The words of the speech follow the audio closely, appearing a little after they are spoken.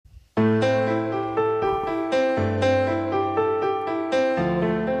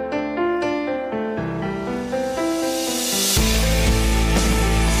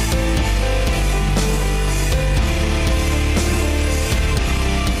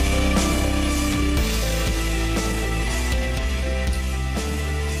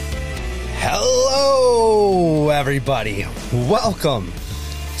everybody. Welcome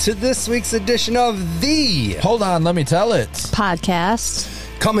to this week's edition of the Hold on, let me tell it.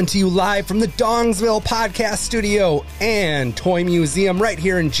 Podcast. Coming to you live from the Dongsville Podcast Studio and Toy Museum right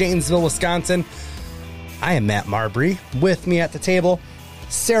here in Janesville, Wisconsin. I am Matt Marbury. With me at the table,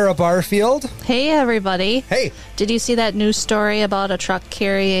 Sarah Barfield. Hey, everybody. Hey. Did you see that news story about a truck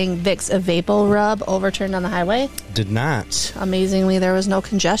carrying Vicks Vapor-Rub overturned on the highway? Did not. Amazingly, there was no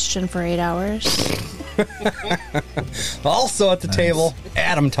congestion for 8 hours. Also at the table,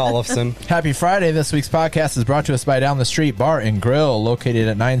 Adam Tollefson. Happy Friday. This week's podcast is brought to us by Down the Street Bar and Grill, located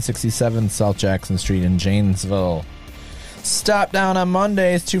at 967 South Jackson Street in Janesville. Stop down on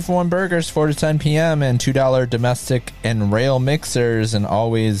Mondays, 2-for-1 burgers, 4 to 10 p.m., and $2 domestic and rail mixers, and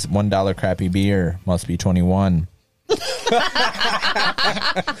always $1 crappy beer. Must be 21. Did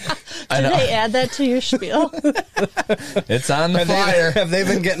they add that to your spiel? It's on the flyer. Have they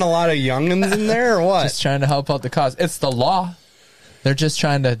been getting a lot of youngins in there or what? Just trying to help out the cause. It's the law. They're just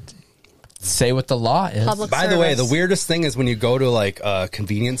trying to say what the law is. By the way, the weirdest thing is when you go to like a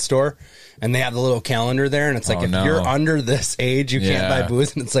convenience store and they have the little calendar there, and it's like, if you're under this age, you can't buy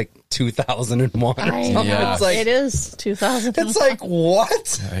booze, and it's like 2001. I know. Yeah. It's like, it is 2001. it's like,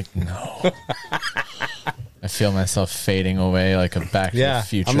 what? Like, no. I feel myself fading away like a Back to the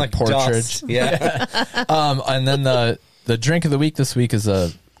Future I'm like portrait. dust. Yeah. And then the drink of the week this week is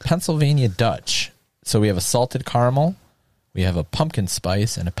a Pennsylvania Dutch. So we have a salted caramel, we have a pumpkin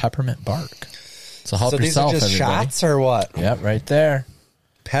spice, and a peppermint bark. So help yourself, these are just everybody. shots or what? Yep, right there.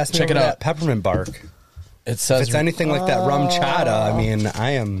 Pass me Check over it out. that peppermint bark. It If says it's anything like that rum chata, I mean,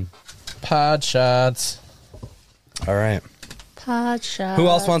 I am... pod shots. All right. Pod shots. Who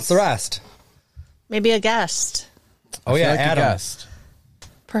else wants the rest? Maybe a guest. Oh, I feel yeah, like a Adam. guest.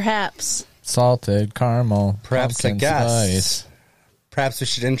 Perhaps. Salted caramel. Perhaps a pumpkin guest. spice. Perhaps we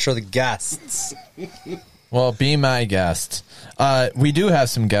should intro the guests. Well, be my guest. We do have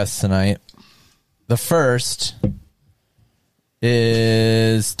some guests tonight. The first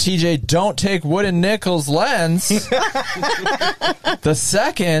is TJ Don't Take Wooden Nickels Lens. The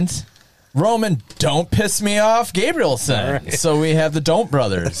second, Roman Don't Piss Me Off Gabrielson. Right. So we have the Don't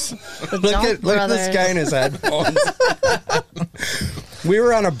Brothers. Look at this guy in his headphones. We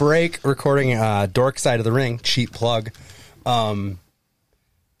were on a break recording Dork Side of the Ring, cheap plug. And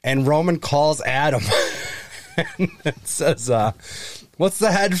Roman calls Adam and it says, what's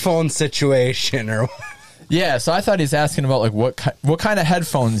the headphone situation? Or Yeah, so I thought he's asking about like what kind of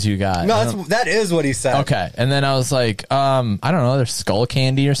headphones you got. no, that is what he said. Okay, and then I was like, I don't know, there's skull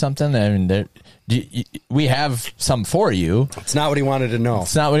candy or something. I mean, we have some for you. It's not what he wanted to know.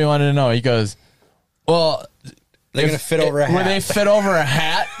 It's not what he wanted to know. He goes, well, They're going to fit over a hat. Where they fit over a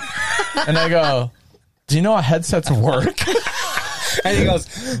hat? And I go, do you know how headsets work? And he goes,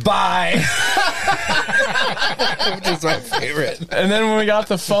 bye. Which is my favorite. And then when we got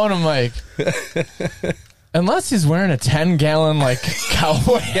the phone, I'm like, unless he's wearing a 10-gallon like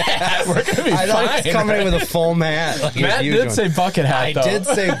cowboy hat, we're gonna be I thought fine. he was coming in with a full mat. Like Matt a huge did one. say bucket hat. I though. did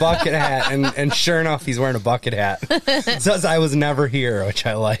say bucket hat, and sure enough, he's wearing a bucket hat. It says I was never here, which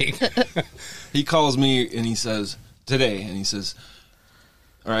I like. He calls me and he says, today, and he says,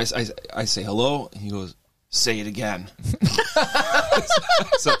 or I say hello, and he goes, say it again.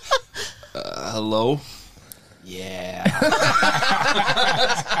 So, hello? Yeah.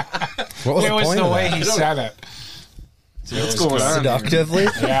 What was It the was point the of way that? he said it. What's going on? Seductively?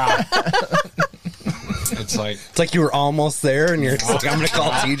 Yeah. It's like You were almost there, and you're just like, I'm going to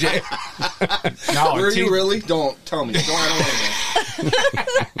call TJ. no, Were you really? Don't tell me.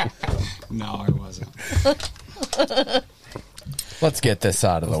 No, I wasn't. Let's get this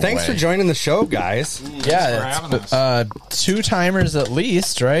out of the way. Thanks for joining the show, guys. Yeah, for having it's, 2 timers at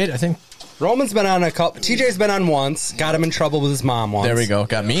least, right? I think. Roman's been on a couple. TJ's been on once. Got him in trouble with his mom once. There we go.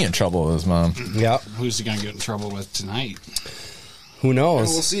 Got me in trouble with his mom. Yep. Who's he gonna get in trouble with tonight? Who knows?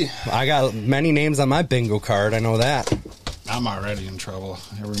 We'll see. I got many names on my bingo card. I know that. I'm already in trouble.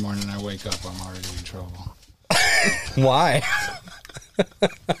 Every morning I wake up, I'm already in trouble. Why?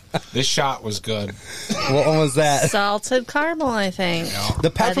 This shot was good. What one was that? Salted caramel, I think. The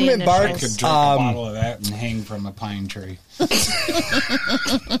peppermint initials. bark. I could drink a bottle of that and hang from a pine tree.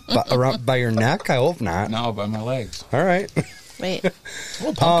 Around by your neck? I hope not. No, by my legs. All right. Wait.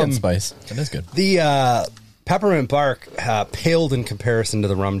 Oh, pumpkin spice. That is good. The peppermint bark paled in comparison to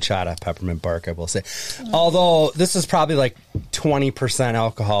the rum chata peppermint bark, I will say. Although this is probably like 20%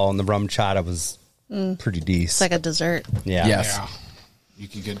 alcohol, and the rum chata was pretty decent. It's like a dessert. Yeah. Yes. Yeah. You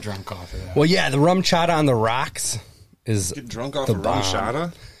could get drunk off of that. Well, yeah, the rum chata on the rocks is Get drunk off the of rum bomb.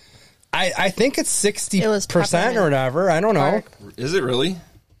 chata? I think it's 60% It was or whatever. I don't know. bark. Is it really?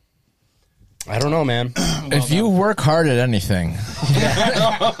 I don't know, man. If you work hard at anything, when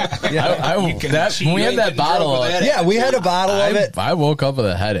we had that bottle. Yeah, we had a bottle of it. I woke up with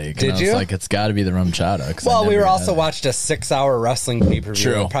a headache. Did and I you? was like, it's got to be the rum chata. Well, we were also watched a 6-hour wrestling pay-per-view.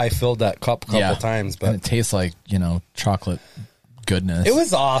 True. We probably filled that cup a couple times, and but it tastes like chocolate goodness. it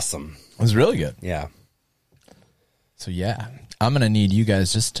was awesome. It was really good. Yeah. So yeah, I'm gonna need you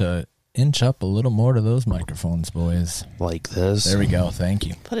guys just to inch up a little more to those microphones, boys. Like this. There we go. Thank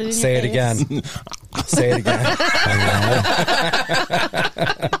you. Put it in Say your it face. again. Say it again.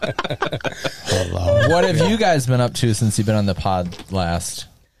 What have you guys been up to since you've been on the pod last?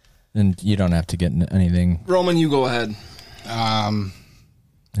 And you don't have to get into anything. Roman, you go ahead. Watching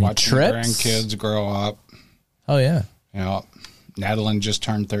trips? grandkids grow up. Oh yeah. Madeline just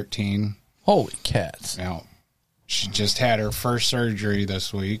turned 13. Holy cats. She just had her first surgery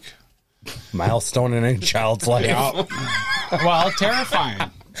this week. Milestone in a child's life. Well, terrifying.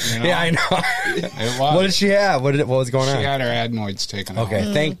 Yeah, I know. It was. What did she have? What was going on? She had her adenoids taken out.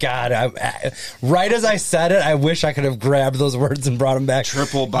 Okay, thank God. Right as I said it, I wish I could have grabbed those words and brought them back.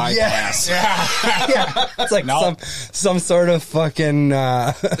 Triple bypass. Yeah, it's like some sort of fucking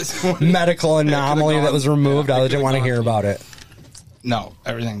medical anomaly that was removed. I didn't want to hear about it. No,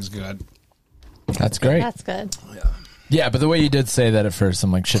 everything's good. That's great. That's good. Yeah, but the way you did say that at first,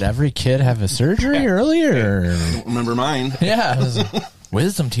 I'm like, should every kid have a surgery earlier? Don't remember mine. Yeah. It was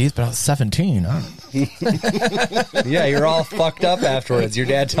wisdom teeth, but I was 17. Yeah, you're all fucked up afterwards. Your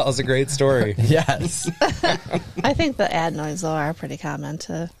dad tells a great story. Yes. I think the adenoids, though, are pretty common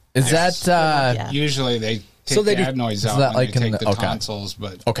to. Is that Yeah. Usually they take So they the do- adenoids is out that when like they in take the- the okay. tonsils,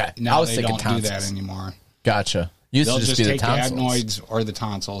 but Okay. I now was they thinking don't do that tonsils. anymore. gotcha? Used They'll to just just be take the the tonsils. adenoids or the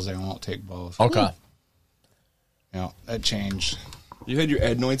tonsils. They won't take both. Okay. That changed. You had your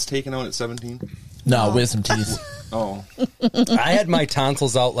adenoids taken out at 17? No, wisdom teeth. Oh. I had my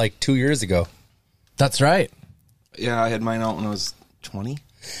tonsils out like 2 years ago. That's right. Yeah, I had mine out when I was 20.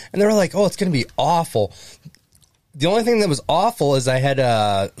 And they were like, oh, it's going to be awful. The only thing that was awful is I had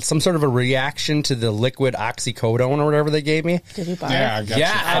some sort of a reaction to the liquid oxycodone or whatever they gave me. Did you barf? Yeah, I got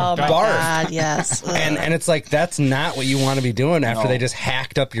Yeah, you. I Oh my barfed. God! Yes. And it's like, that's not what you want to be doing after No. they just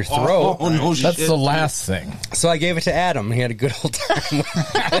hacked up your throat. Oh, no That's shit. the last thing. So I gave it to Adam. He had a good old time.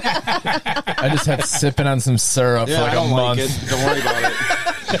 I just had sipping on some syrup Yeah, for like I don't a month. like it. Don't worry about it.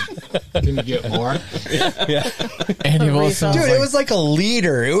 Can you get more? Andy Wilson was Dude, Dude, like, it was like a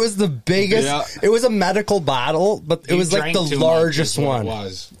liter. It was the biggest. Yeah. It was a medical bottle, but it You was like drank the too much largest is what one. It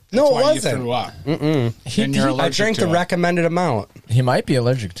was. No, That's it why wasn't. You threw up. he, And you're he- I allergic drank to the it. recommended amount. he might be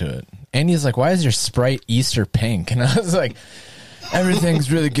allergic to it. Andy's like, why is your Sprite Easter pink? And I was like,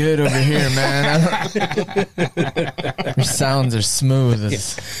 everything's really good over here, man. Your sounds are smooth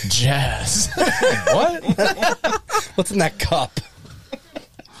as jazz. What? What's in that cup?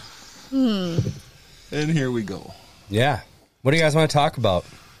 And here we go. Yeah. What do you guys want to talk about?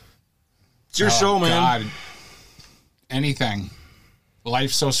 It's your Oh, show, man. God. Anything.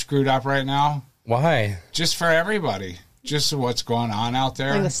 Life's so screwed up right now. Why? Just for everybody. Just what's going on out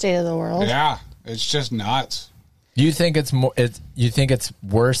there. Like the state of the world. Yeah, it's just nuts. You think it's more? You think it's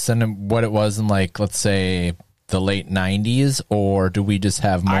worse than what it was in, like, let's say, the late '90s, or do we just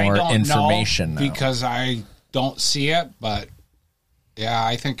have I more don't information know now? because I don't see it, but yeah,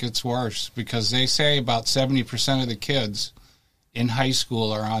 I think it's worse because they say about 70% of the kids in high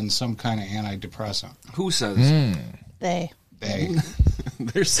school are on some kind of antidepressant. Who says? They. They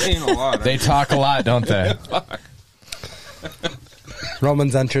They're saying a lot. They talk a lot, don't they?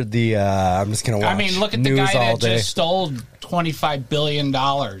 Roman's entered the. I'm just gonna watch. I mean, look at the news guy all that day. just stole $25 billion.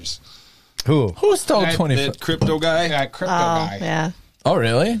 That Who? Who stole That- 20? That crypto guy? crypto Oh, guy. yeah. Oh,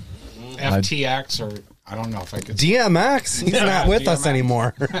 really? FTX, or I don't know if I could. DMX. He's not with us DMX.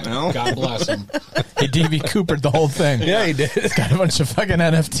 anymore. No? God bless him. He DB Coopered the whole thing. Yeah, he did. Got a bunch of fucking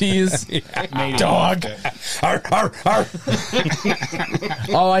NFTs. Made Dog. it. Arr, arr, arr.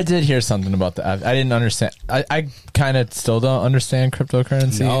 Oh, I did hear something about that. I didn't understand. I kind of still don't understand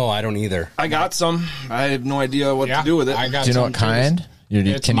cryptocurrency. No, I don't either. I got some. I have no idea what Yeah, to do with it. I got Do you know some what kind?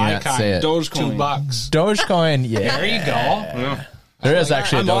 It's Can you my not kind. say it? Dogecoin. $2. Dogecoin, yeah. There you go. Yeah. There is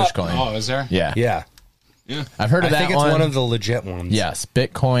actually a I'm up. Dogecoin. Oh, is there? Yeah. Yeah, Yeah. I've heard I of that think it's one. one of the legit ones. Yes,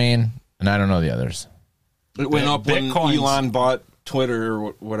 Bitcoin, and I don't know the others. It went up when Bitcoins. Elon bought Twitter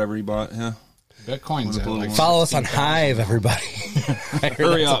or whatever he bought. Yeah. Bitcoin's at like Follow us on Hive, everybody. I heard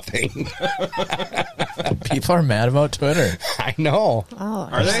Hurry that's up. a thing. People are mad about Twitter. I know. Oh.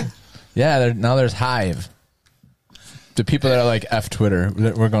 Are they? Yeah, now there's Hive. The people that are like F Twitter,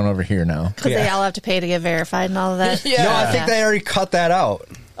 we're going over here now. Because they all have to pay to get verified and all of that. Yeah. No, I think they already cut that out.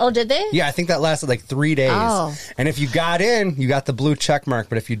 Oh, did they? Yeah, I think that lasted like 3 days. Oh. And if you got in, you got the blue check mark.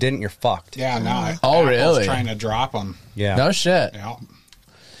 But if you didn't, you're fucked. Yeah, no. Oh, Apple's really? trying to drop them. Yeah. No shit. Yeah.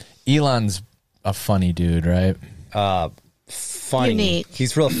 Elon's a funny dude, right? Funny. Unique.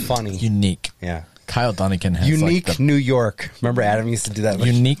 He's real funny. Unique. Yeah. Kyle Dunnigan has Unique like the New York. Remember Adam used to do that?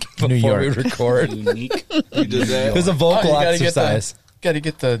 unique before New York. we would record. Unique. You did that. It was a vocal Oh, exercise. Got to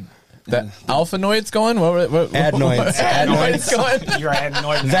get the alphanoids going. What Adenoids. Adenoids going. You're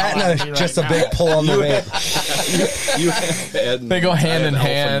adenoid. That and just a big pull on the vape. They go hand in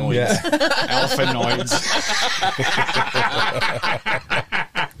hand. Yeah. alphanoids.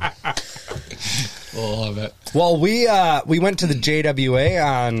 Love it. Well, we went to the JWA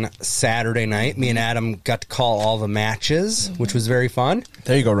on Saturday night. Me and Adam got to call all the matches, which was very fun.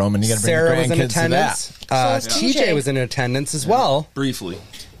 There you go, Roman. You got to bring Sarah your was in grandkids to attendance. that. So was TJ TJ. was in attendance as well. Briefly.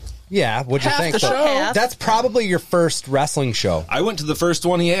 Yeah, what'd you Half think? the show. Half. That's probably your first wrestling show. I went to the first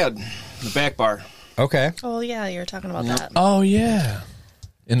one he had, the back bar. Okay. Oh, yeah, you were talking about that. Oh yeah,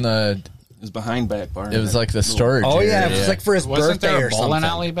 in the It was behind back bar. it was like the storage. Oh yeah, area. it was like for his Wasn't birthday there or a bowling something.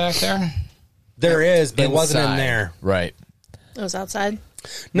 alley back there? There is, but it wasn't in Inside. there. Right. It was outside.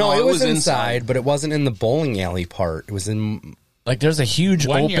 No, No, it was was inside, inside. but it wasn't in the bowling alley part. It was in. Like there's a huge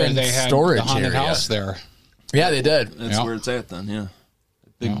One year open they had storage the haunted area. house there. Yeah, they did. That's Yeah. where it's at then, yeah.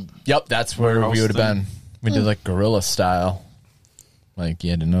 Big, Yep, that's where Warehouse we would have thing. been. We did like guerrilla style. Like you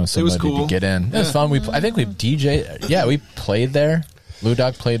had to know was somebody cool. to get in. It was fun. I think we DJ. Yeah, we played there. Lou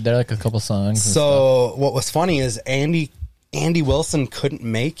Dog played there like a couple songs. and stuff. So what was funny is Andy Wilson couldn't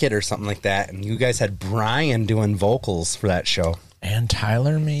make it or something like that, and you guys had Brian doing vocals for that show. And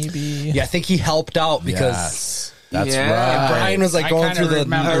Tyler maybe. Yeah, I think he helped out because Yes. That's Yeah. right. Brian was like I going kinda through the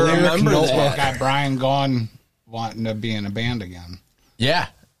remember lyric remember notebook. that. Got Brian going, wanting to be in a band again. Yeah,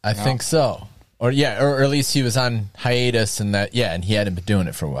 I think so. Or or at least he was on hiatus and that. Yeah, and he hadn't been doing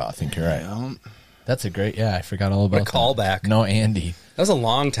it for a while. I think you're right. That's a great. Yeah, I forgot all about What a callback. that. No, Andy. That was a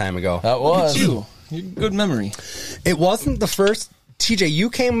long time ago. That was you. Good memory. It wasn't the first. TJ, you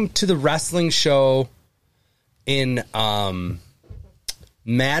came to the wrestling show in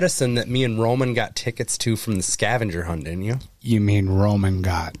Madison that me and Roman got tickets to from the scavenger hunt, didn't you? You mean Roman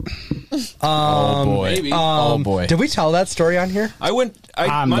got? oh boy. maybe. Oh boy. Did we tell that story on here? I went.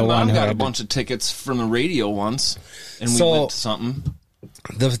 I'm My the one mom who got a had to- bunch of tickets from the radio once, and we So- went to something.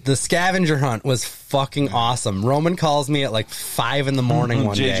 The scavenger hunt was fucking awesome. Roman calls me at like 5 in the morning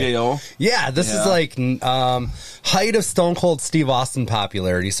one day. JJO. Yeah, this is Yeah. like height of Stone Cold Steve Austin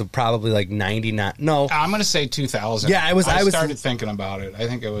popularity, so probably like 99. No, I'm going to say 2000. Yeah, I was- I started thinking about it. I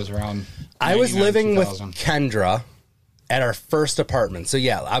think it was around. I was 99, living with 2000. Kendra at our first apartment. So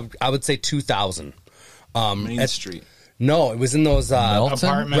yeah, I would say 2000. Main at- Street. No, it was in those Milton?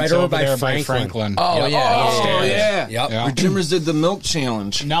 apartments right over over by there by Franklin. Franklin. Oh Yep. yeah. Oh yeah. Yep. Yeah. Where Jimmers did the milk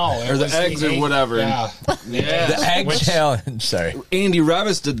challenge. No, it or the was eggs or egg- whatever. Yeah, Yeah. The egg Which- challenge. Sorry. Andy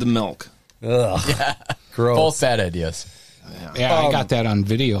Revis did the milk. Ugh, gross. Both bad ideas. yeah. I got that on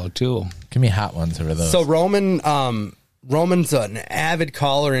video too. Give me hot ones over those. So Roman's an avid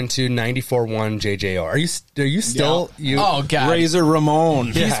caller into 94.1 JJO. Are you still Yeah. you? oh god. Razor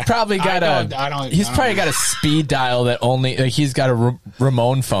Ramon. He's probably got I don't- He's probably got a speed dial that only. He's got a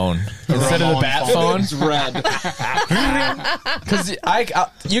Ramon phone instead of the Ramon bat phone. phone. It's red.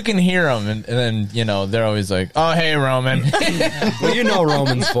 Because you can hear them, and then they're always like, "Oh, hey, Roman." Well, you know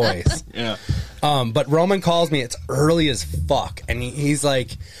Roman's voice. Yeah. But Roman calls me. It's early as fuck, and he's like,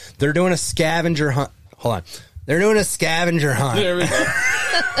 "They're doing a scavenger hunt." Hold on, they're doing a scavenger hunt. There we go.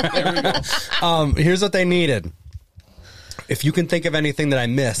 There we go. Here's what they needed. If you can think of anything that I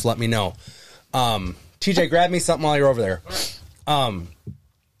missed, let me know. TJ, grab me something while you're over there.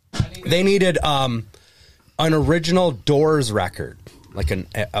 They needed an original Doors record, like a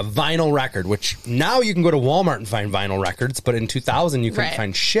vinyl record, which now you can go to Walmart and find vinyl records, but in 2000 you couldn't Right.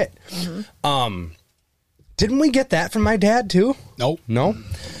 find shit. Didn't we get that from my dad too? Nope. No.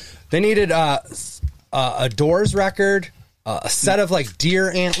 They needed a Doors record, a set of like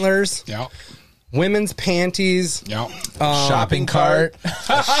deer antlers, Yeah. women's panties, Yeah. Shopping cart.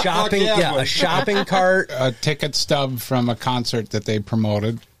 a shopping a shopping cart. A ticket stub from a concert that they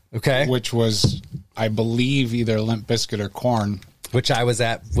promoted, Okay, which was, I believe, either Limp Bizkit or Korn. which I was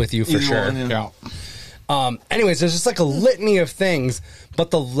at with you for Either sure. one, yeah. Yeah. Anyways, there's just like a litany of things,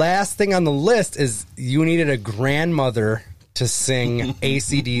 but the last thing on the list is you needed a grandmother to sing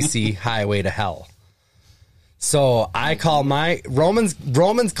AC/DC Highway to Hell. So I call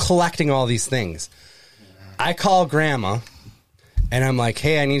Roman's collecting all these things. I call Grandma, and I'm like,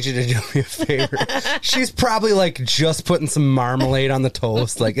 hey, I need you to do me a favor. She's probably like just putting some marmalade on the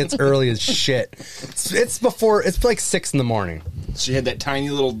toast. Like it's early as shit. It's like 6 in the morning. She had that tiny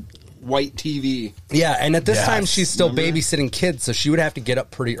little white TV. Yeah, and at this Yes. time, she's still babysitting kids, so she would have to get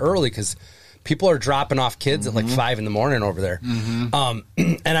up pretty early because people are dropping off kids at like 5 in the morning over there.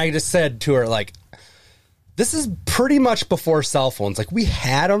 And I just said to her, like, this is pretty much before cell phones. Like, we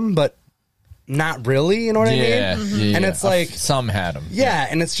had them, but not really, you know what I mean? Yeah, And it's like, some had them. yeah,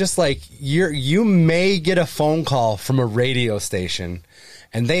 and it's just like you may get a phone call from a radio station,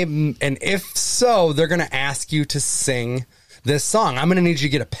 and if so, they're gonna ask you to sing this song. I'm gonna need you to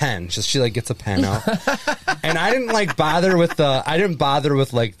get a pen. Just she like gets a pen out, and I didn't bother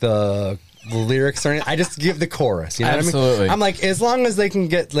with like the lyrics or anything. I just give the chorus. You know what I Absolutely. mean? I'm like, as long as they can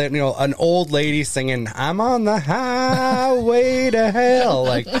get, you know, an old lady singing, "I'm on the highway to hell,"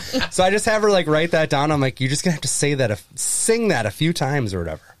 like, so I just have her like write that down. I'm like, you're just gonna have to sing that a few times or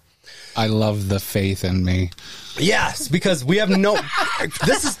whatever. I love the faith in me. Yes, because we have no.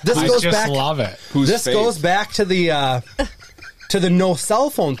 This I goes just back. love it. This faith? goes back to the no cell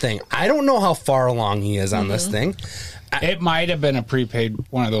phone thing. I don't know how far along he is on this thing. It might have been a prepaid,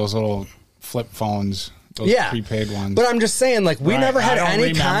 one of those little flip phones. Those Yeah, prepaid ones. But I'm just saying, like, we Right, never had I don't any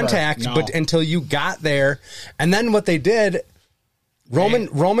remember. contact, No. but until you got there, and then what they did,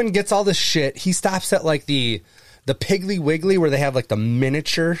 Roman gets all this shit. He stops at like the Piggly Wiggly where they have like the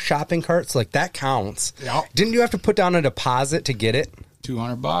miniature shopping carts. Like that counts. Yep. Didn't you have to put down a deposit to get it?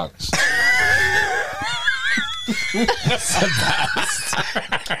 $200.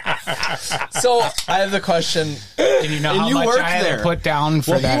 So I have the question. And you know And how you much worked I had there. to put down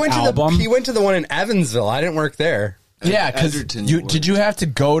for that he went album? he went to the one in Evansville. I didn't work there. Yeah, because Edgerton you you did you have to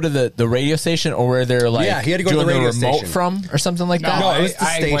go to the radio station, or were there like Yeah, he had to go to doing the radio remote station. from or something like that? No, it was the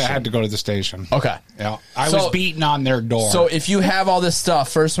I station. had to go to the station. Okay. Yeah, I So- was beating on their door. So if you have all this stuff,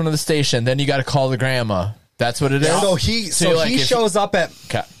 first one to the station, then you got to call the grandma. That's what it is. So he like, if- shows up at.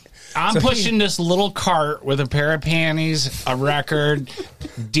 Okay. I'm pushing this little cart with a pair of panties, a record,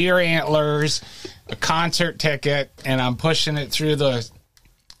 deer antlers, a concert ticket, and I'm pushing it through to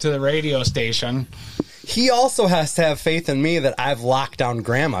the radio station. He also has to have faith in me that I've locked down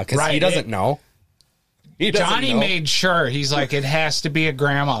Grandma because he Right, doesn't know. He doesn't Johnny know. made sure. He's like, it has to be a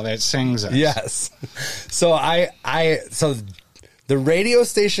grandma that sings it. Yes. So so the radio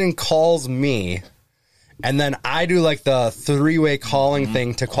station calls me, and then I do like the 3-way calling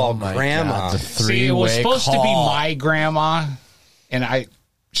thing to call my Grandma. God, the See, it was three-way supposed to be call. my grandma, and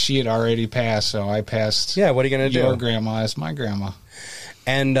she had already passed, so I passed. Yeah, what are you gonna do? Your grandma as my grandma.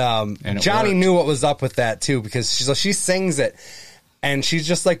 And it Johnny worked. knew what was up with that too because she sings it. And she's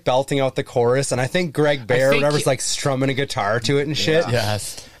just like belting out the chorus, and I think Greg Bear, or think whatever's like strumming a guitar to it and shit.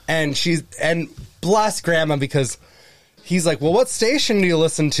 Yes. And bless Grandma because he's like, well, what station do you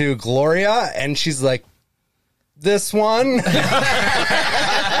listen to, Gloria? And she's like, this one.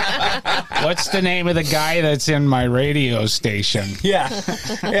 What's the name of the guy that's in my radio station? Yeah.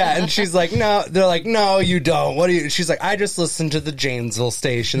 And she's like, no. They're like, no, you don't. What do you? She's like, I just listened to the Janesville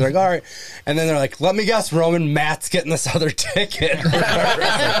station. They're like, all right. And then they're like, let me guess, Roman, Matt's getting this other ticket.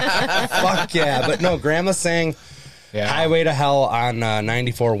 Fuck yeah. But no, Grandma sang Yeah. Highway to Hell on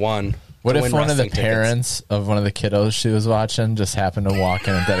 94.1. What to if win one of the wrestling tickets. parents of one of the kiddos she was watching just happened to walk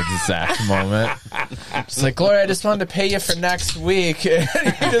in at that exact moment? She's like, Gloria, I just wanted to pay you for next week. And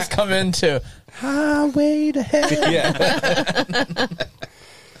you just come into Highway to Hell. Yeah.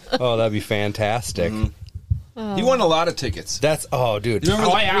 Oh, that'd be fantastic. He won a lot of tickets. That's, oh, dude. You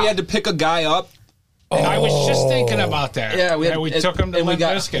remember Oh, yeah. we had to pick a guy up? I was just thinking about that. Yeah, we took him to and we Limp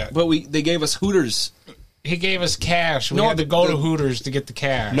got, Bizkit. but they gave us Hooters. He gave us cash. We No, had to the- go to the- Hooters to get the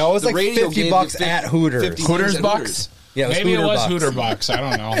cash. No, it was The like radio $50 gave you at Hooters. 50 Hooters at bucks? Yeah, Maybe Hooter it was bucks. Hooter Bucks. I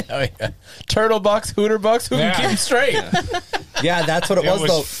don't know. Oh, yeah. Turtle bucks, Hooter bucks, who Yeah. can keep them straight? Yeah, that's what it, It was, was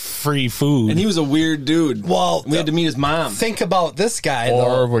though. free food. And he was a weird dude. Well, we had to meet his mom. Think about this guy, Or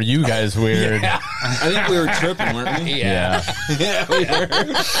though. were you guys weird? I think we were tripping, weren't we? Yeah. Yeah, we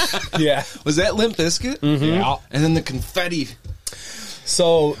were. Yeah. Was that Limp Bizkit? Yeah. And then the confetti.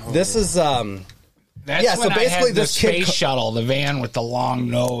 So this is That's Yeah, so when I basically had the this kid space shuttle, the van with the long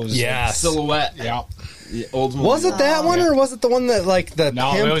nose. Yes. Silhouette. Yeah. The Oldsmobile. Was it that one or was it the one that like the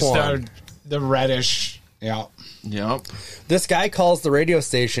No, pimp it was one? the reddish. Yeah. Yep. This guy calls the radio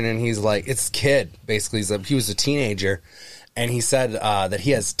station and he's like, it's kid basically. He was a teenager, and he said that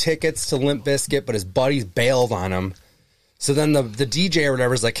he has tickets to Limp Bizkit, but his buddies bailed on him. So then the DJ or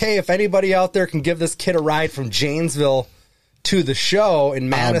whatever is like, hey, if anybody out there can give this kid a ride from Janesville to the show in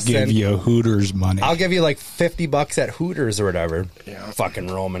Madison, I'll give you Hooters money. I'll give you like $50 at Hooters or whatever. Yeah. Fucking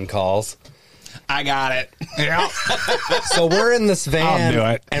Roman calls. I got it. Yeah. So we're in this van, I'll do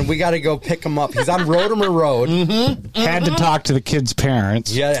it. and we got to go pick him up. He's on Rodimer Road. Had to talk to the kid's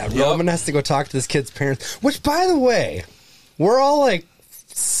parents. Yeah, Roman has to go talk to this kid's parents. Which, by the way, we're all like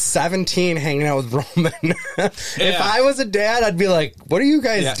 17 hanging out with Roman. If I was a dad, I'd be like, what are you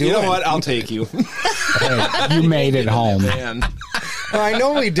guys doing? You know what? I'll take you. You made it home. Man. Well, I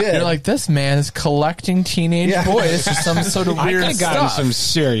know we did. You're like, this man is collecting teenage boys for some sort of I weird could have gotten stuff. some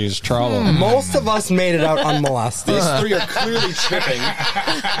serious trouble. Most of us made it out unmolested. These three are clearly tripping.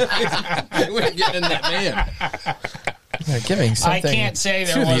 They wouldn't get in that van. They're giving I something can't say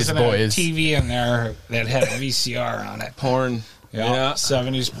to there these wasn't boys. a TV in there that had a VCR on it. Porn. Yeah,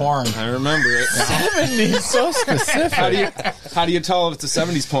 70s porn. I remember it. 70s, so specific. How do you tell if it's a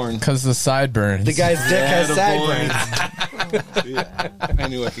 70s porn? Because the sideburns. The guy's dick has Attaboy. sideburns. Yeah, I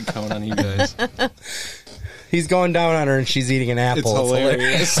knew I could count on you guys. He's going down on her and she's eating an apple. It's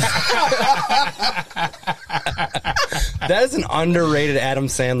hilarious. That is an underrated Adam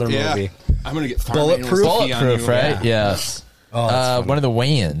Sandler Yeah. movie. I'm going to get Bulletproof? Bulletproof, right? Yes. Oh, that's One of the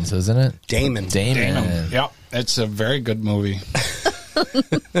Wayans, isn't it? Damon. Damon. Yep, it's a very good movie.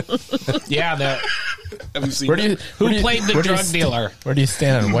 Yeah, that Have you seen Where do you, who played the where do you drug sta- dealer? Where do you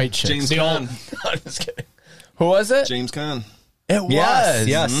stand on white chicks? James The Caan. old- I'm just kidding. Who was it? James Caan. It Yes, was.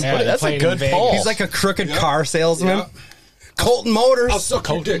 yes. Yeah, he That's a played good in Vegas. poll. He's like a crooked car salesman. Yeah. Colton Motors. I'll suck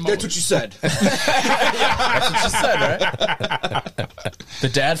your dick. That's what you said. That's what you said, right? The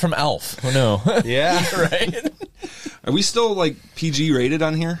dad from Elf. Who knew? Yeah. Right? Are we still like PG rated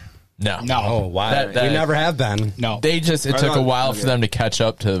on here? No. No, Oh, wow. That- we never have been. no. It took thought- a while for okay. them to catch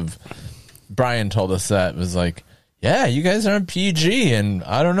up to. Brian told us that. It was like, yeah, you guys are on PG, and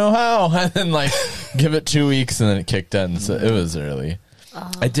I don't know how. And then, like, give it 2 weeks, and then it kicked in. So it was early.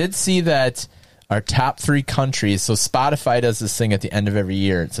 I did see that our top 3 countries. So Spotify does this thing at the end of every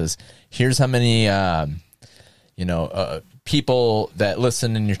year. It says, here's how many, people that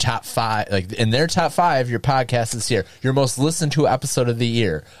listen in your top 5, like in their top 5, your podcast is here. Your most listened to episode of the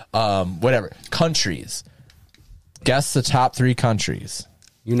year. Whatever. Countries. Guess the top 3 countries.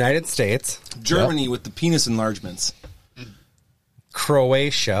 United States, Germany with the penis enlargements.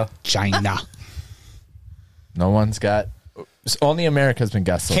 Croatia, China. No one's got. Only America's been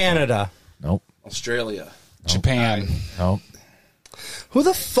guessed. So far. Canada. Nope. Australia. Japan. Nope. Who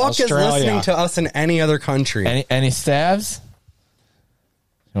the fuck is Australia. listening to us in any other country? Any stabs?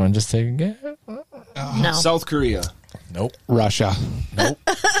 You want to just take a guess? No. South Korea. Nope. Russia.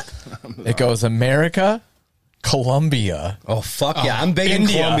 It goes America, Colombia, Oh, fuck yeah. I'm big in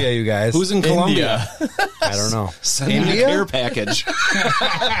India. Colombia, you guys. Who's in Colombia? India. I don't know. Send me a India? care package.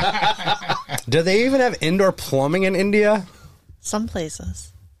 Do they even have indoor plumbing in India? Some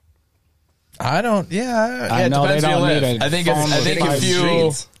places. I don't. Yeah. I it know depends they where you don't live. need a I think phone with if 5 you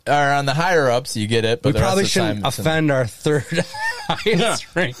streets. are on the higher ups, you get it. But We the rest probably of the time, shouldn't it's in- offend our third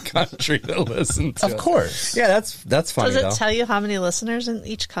highest ranked country to listen to. Of course. Yeah, that's funny, Does it though. tell you how many listeners in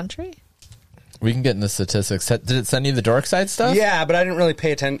each country? We can get in the statistics. Did it send you the dork side stuff? Yeah, but I didn't really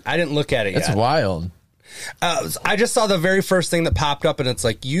pay attention. I didn't look at it It's yet. wild. I just saw the very first thing that popped up, and it's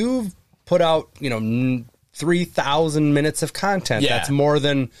like, you've put out, 3,000 minutes of content. Yeah. That's more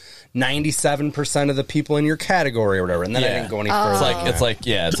than 97% of the people in your category or whatever. And then I Yeah. didn't go any further. It's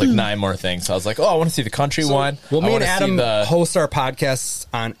like 9 more things. So I was like, oh, I want to see the country one. Well, I me and wanna see Adam the- host our podcasts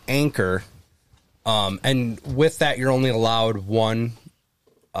on Anchor, and with that, you're only allowed one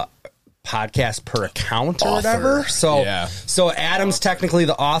podcast per account or Author. whatever. So, Yeah. so Adam's technically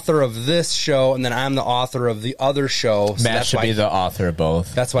the author of this show, and then I'm the author of the other show. So Matt that's should why be the author of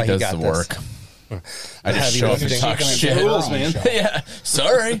both. That's why he does got the this. work. I Heavy just show up and lifting. talk She's shit. gonna do Rules, her own man. show. Yeah,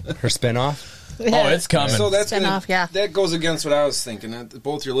 sorry. her spinoff. Oh, it's coming. So that's Spin gonna, off, yeah. that goes against what I was thinking. That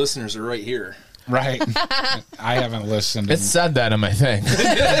both your listeners are right here. Right. I haven't listened. It said that in my thing.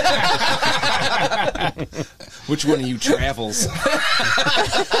 Which one of you travels?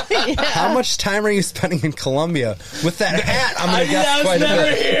 How much time are you spending in Colombia with that hat? I'm gonna guess quite a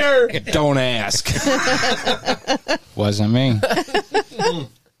bit. here. Don't ask. Wasn't me.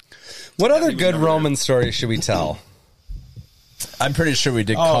 What other good Roman stories should we tell? I'm pretty sure we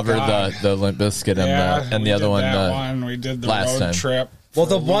did Oh, cover God. the Limp Bizkit and we the other did one. that one. We did the last road time. trip. Well,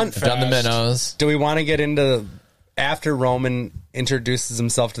 the for one- Lead Done the Fest. minnows. Do we want to get into after Roman introduces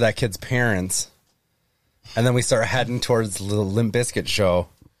himself to that kid's parents, and then we start heading towards the Limp Bizkit show?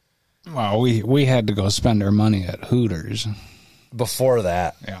 Well, we had to go spend our money at Hooters. Before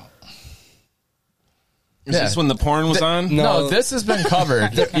that, Yeah. Is Yeah. this when the porn was on? No, this has been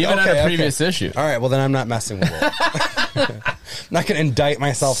covered even on a previous issue. All right, well then I'm not messing with it. I'm not going to indict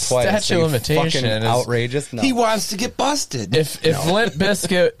myself twice. Statute Are you of limitation fucking is- outrageous. No. He wants to get busted. If Limp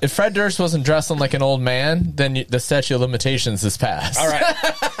Bizkit, if Fred Durst wasn't dressing like an old man, then the statute of limitations is passed. All right.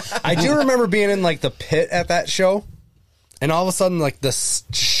 I do remember being in like the pit at that show, and all of a sudden, like the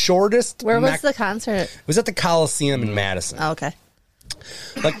shortest. Where was the concert? It was at the Coliseum in Madison. Oh, okay.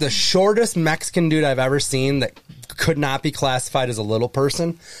 Like the shortest Mexican dude I've ever seen that could not be classified as a little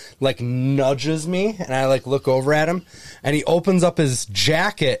person, like nudges me, and I like look over at him, and he opens up his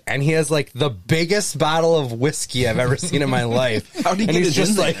jacket, and he has like the biggest bottle of whiskey I've ever seen in my life. How'd he and get he's it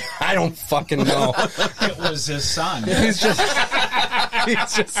just in there? like, I don't fucking know. It was his son. He's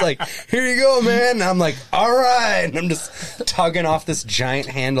just like, here you go, man. And I'm like, all right. And I'm just tugging off this giant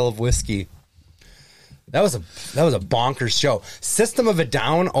handle of whiskey. That was a bonkers show. System of a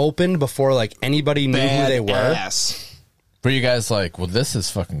Down opened before like anybody knew who they were. Ass. Were you guys like, well, this is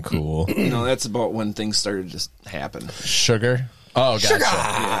fucking cool? You know, that's about when things started to just happen. Sugar? Oh,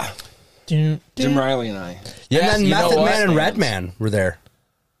 gotcha. Jim Riley and I. Yes, And then you know Method what? Man and Redman were there.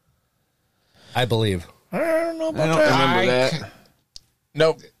 I believe. I don't know I about don't that. remember that.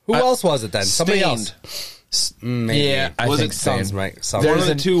 Nope. Who else was it then? Somebody Stained. else. Maybe. Yeah, I Was think it Sounds same. right. Sounds There's One of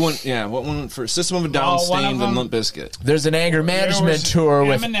right. the two went, yeah, what one for System of a Down, Oh, one of Stained, and them- Limp Bizkit. There's an anger management was tour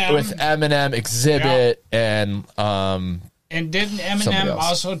with Eminem. Eminem, Exhibit, and And didn't Somebody Eminem else.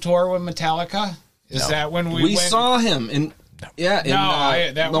 also tour with Metallica? Is that when we We went? saw him in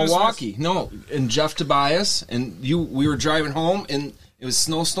that was Milwaukee. And Jeff Tobias, and we were driving home, and it was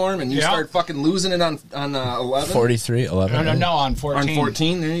snowstorm, and you Yeah. started fucking losing it on 11. 43, 11. No, on 14. On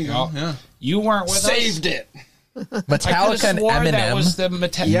 14, there you go. Yeah. Yeah. You weren't with Saved it. us? Metallica and Eminem. That was the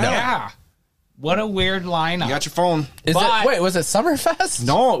Metallica. Yeah. Yeah. What a weird lineup. You got your phone. Is but- it? Wait, was it Summerfest?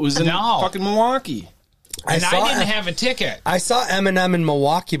 No, it was in No. fucking Milwaukee. And I didn't have a ticket. I saw Eminem in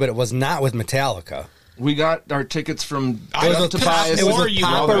Milwaukee, but it was not with Metallica. We got our tickets from I Jeff could've Tobias. it was swore with you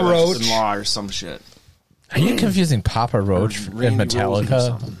Papa were. Roach. Law or some shit. Are you confusing Papa Roach and Randy Rosen or Metallica?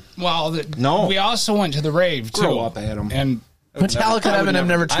 something. Well, No. we also went to the rave too. Grow up, Adam. And Metallica I would and Eminem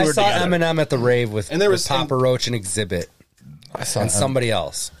never I toured saw together. Eminem at the rave with, And there was- Papa Roach and Exhibit I saw and somebody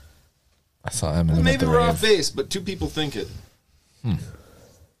else. I saw Eminem at Maybe the we're rave. off base, but two people think it. I'm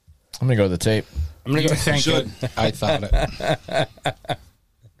gonna go with the tape. I'm gonna you go. think Should. it? I thought it.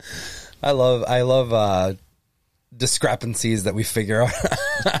 I love discrepancies that we figure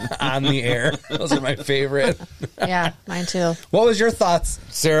out on the air. Those are my favorite. Yeah, mine too. What was your thoughts,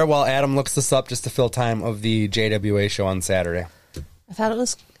 Sarah, while Adam looks this up just to fill time of the JWA show on Saturday? I thought it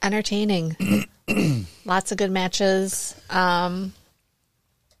was entertaining. Lots of good matches.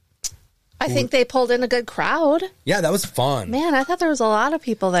 I think they pulled in a good crowd. Yeah, that was fun. Man, I thought there was a lot of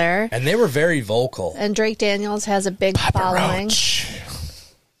people there. And they were very vocal. And Drake Daniels has a big following. Roach.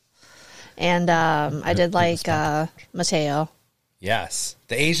 And I did like Mateo. Yes.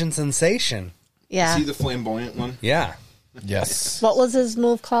 The Asian sensation. Yeah. See the flamboyant one? Yeah. Yes. What was his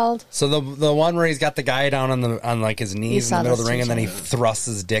move called? So the one where he's got the guy down on like his knees in the middle of the ring, and then he Saw thrusts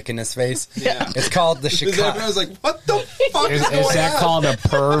his dick in his face. Yeah. It's called the I Chicago. was like, what the fuck is, Is going that on? called a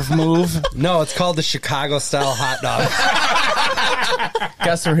perv move? No, it's called the Chicago style hot dog.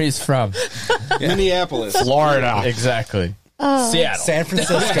 Guess where he's from? Minneapolis. Florida. Exactly. Oh. Seattle. San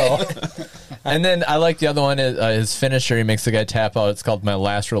Francisco. And then I like the other one is his finisher. He makes the guy tap out. It's called My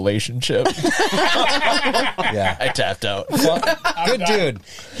Last Relationship. Yeah. I tapped out. Good dude.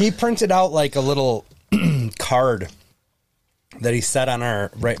 He printed out like a little card that he set on our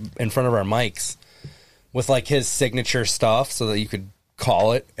right in front of our mics with like his signature stuff so that you could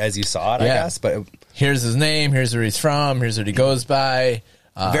call it as you saw it, I Yeah. guess. But Here's his name. Here's where he's from. Here's what he goes by.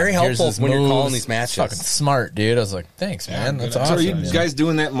 Very here's helpful his when you're calling moves. these matches. Fucking smart, dude. I was like, thanks, man. That's good. So awesome. are you man. guys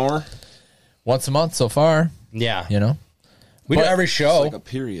doing that more? Once a month so far, yeah, you know. we do But- every It's show. like a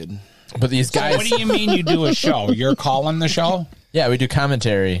period. But these So guys, what do you mean you do a show? You're calling the show? yeah, we do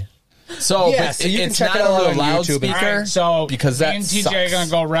commentary. So, Yeah, but so you can it's check not it out over on a YouTube. loudspeaker. All right, so because me that and TJ are sucks. going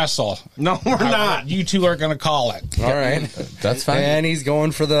to go wrestle. No, we're not. You two are going to call it. All right. That's fine. And he's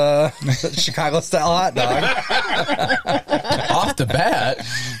going for the Chicago style hot dog. Off the bat,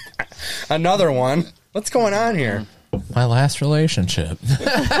 Another one. What's going on here? my last relationship.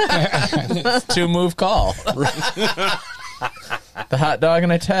 2-move call. The hot dog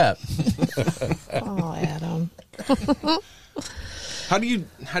and I tap. Oh, Adam. How do you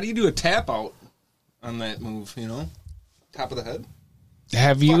do a tap out on that move? You know, top of the head.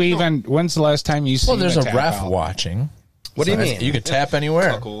 Have you Fuck no. even? When's the last time you seen? Well, there's a tap ref out? watching. What do you So mean? You could tap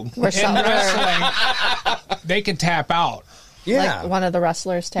anywhere. Cold. We're In wrestling, they can tap out. Yeah. like one of the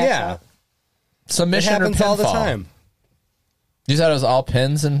wrestlers tapped Yeah. out. It Submission or happens pinfall. all the time. You thought it was all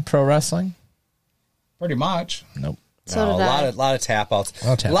pins in pro wrestling? Pretty much. Nope. So No, did I. a lot of tap outs.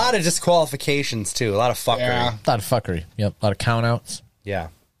 lot of tap A lot of disqualifications too. A lot of fuckery. Yeah. A lot of fuckery. Yep. A lot of countouts. Yeah.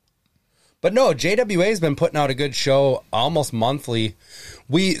 But no, JWA's been putting out a good show almost monthly.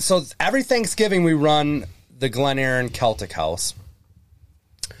 So every Thanksgiving we run the Glen Aaron Celtic House.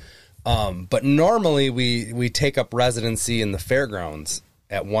 But normally we take up residency in the fairgrounds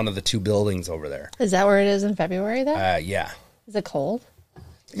at one of the two buildings over there. Is that where it is in February then? Yeah. Is it cold? I got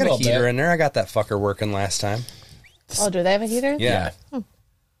a Little heater bit. in there. I got that fucker working last time. Oh, do they have a heater? Yeah.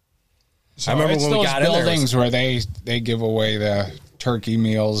 So I remember it's when we those got in there, it buildings where they give away the turkey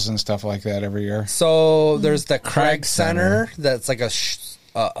meals and stuff like that every year. So there's the Craig Craig Center that's like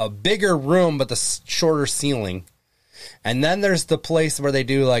a bigger room but the shorter ceiling. And then there's the place where they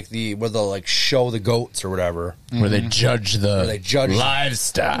do like where they'll like show the goats or whatever. Where they judge they judge-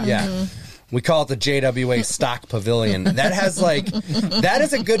 livestock. Yeah. We call it the JWA Stock Pavilion. That has that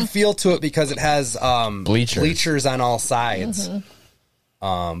is a good feel to it because it has bleachers on all sides.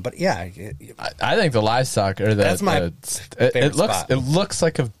 But yeah, I think the livestock or That's my favorite it looks spot. it looks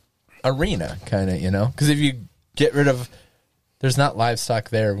like a arena kind of, because if you get rid of, there's not livestock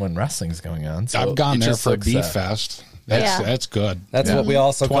there when wrestling's going on. So I've gone it there just for looks, Beef Fest. That's good. that's what we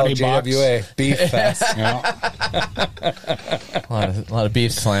also call $20. JWA Beef Fest. Yeah. a lot of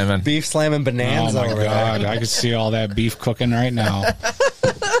beef slamming. Beef slamming Oh bonanza my over god, there. I could see all that beef cooking right now.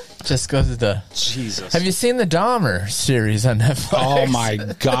 Just goes to the. Jesus. Have you seen the Dahmer series on Netflix? Oh my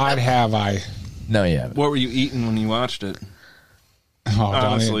god, have I? No, you haven't. What were you eating when you watched it? Oh,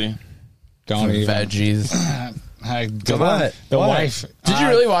 Honestly. don't even. Veggies. The What? The What? wife. Did you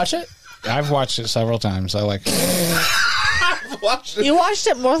really watch it? I've watched it several times. I like. Watched it. You watched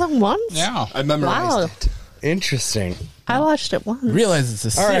it more than once? Yeah. I memorized Wow. it. Interesting. I watched it once. Realize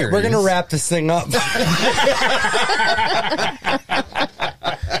it's a All series. right, we're gonna wrap this thing up.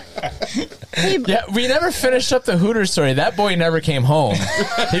 Yeah, we never finished up the Hooter story. That boy never came home.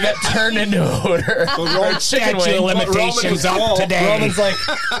 He got turned into a Hooter. Or a chicken Statute of wing. limitations up today. Roman's like,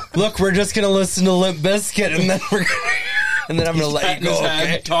 look, we're just gonna listen to Limp Bizkit, and then I'm gonna let Patting you his go. head,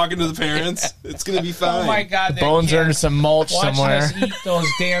 Okay. talking to the parents. It's gonna be fine. Oh my god, that Bones kid are in some mulch watching somewhere. us eat those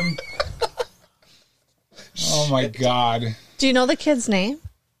damn. Oh my god. Do you know the kid's name?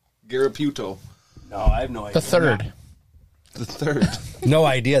 Garaputo, No, I have no idea. The third. the third. No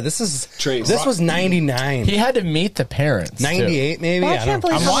idea. This Trace. was 99. He had to meet the parents. too. 98 maybe. Well, I I can't don't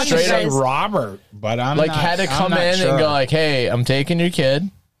believe I'm how much you watching guys... Robert, but I'm Like, not, had to I'm come not in sure. and go like, hey, I'm taking your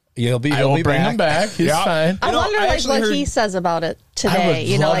kid. You'll be. I will bring him back. He's Yeah. fine. I You know, wonder I like actually what heard- he says about it I today. would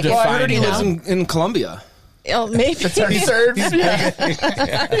You know, love like to if, find I heard he you lives know, in Colombia. oh, maybe. It's our third.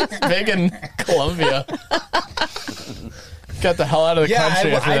 Big in Colombia. Got the hell out of the Yeah,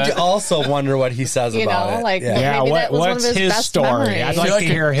 country after I that. also wonder what he says You about know, it. like- yeah. Yeah, Maybe that was one of what's his his best story? memories. I'd I like feel to like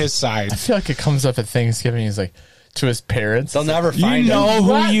hear his side. I feel like it comes up at Thanksgiving. He's like, to his parents. They'll never You find him. know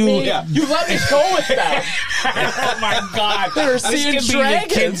who Let you. me- Yeah. You let me go with that. Oh my god! They're This seeing could be the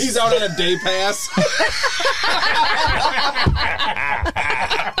dragons. kids. He's out on a day pass.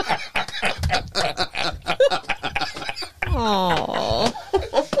 Oh,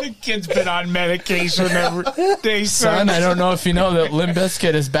 The kid's been on medication every day, Son, I don't know if you know that Limp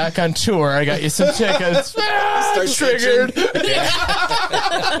Bizkit is back on tour. I got you some tickets. Starts Triggered.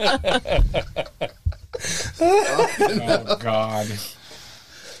 Oh god!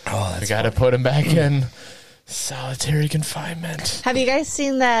 I got to put him back in solitary confinement. have you guys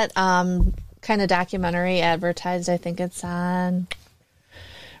seen that kind of documentary advertised? I think it's on.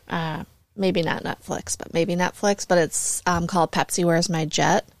 Maybe not Netflix, but maybe Netflix. But it's called Pepsi Where's My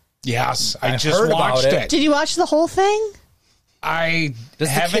Jet? Yes, I I've just heard about watched it. it. Did you watch the whole thing? I Does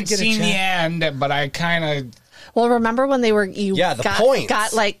the haven't kid get a seen the check? end, but I kind of. Well, remember when they were Yeah, the got, points.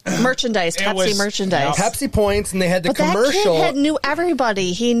 got like merchandise, It Pepsi was- merchandise. yeah. Pepsi points, and they had the But that commercial. kid knew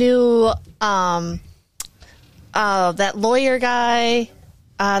everybody. He knew that lawyer guy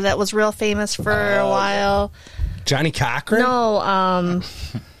that was real famous for a while. Johnny Cochran. No,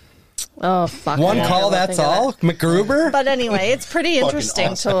 oh fuck. One I call. can't That's think of all. it. MacGruber. But anyway, it's pretty Fucking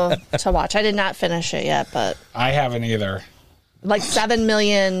interesting to watch. I did not finish it yet, but I haven't either. like 7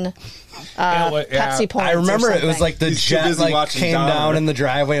 million It wa- yeah. Pepsi points. I remember or it was something. like the He's too jet busy like watching came Dahmer. down in the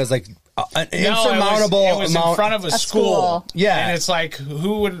driveway. It was like an No, insurmountable it was amount. in front of a A school. school. Yeah. And it's like,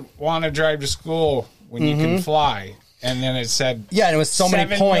 who would want to drive to school when you can fly? And then it said, Yeah, and it was so many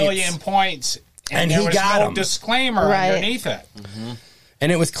 7 points. million points. And there he was got no 'em. disclaimer Right. underneath it.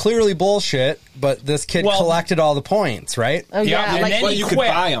 And it was clearly bullshit, but this kid Well- collected all the points, right? Oh, Yeah, yeah, and like then But he you could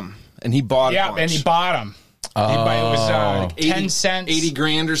quit. buy them, and he bought. Yeah, a bunch. and he bought them. It was 10 cents. 80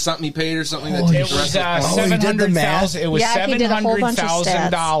 grand or something he paid or something. It was Oh, he did the math? $700,000. It was Yeah, he did a whole bunch of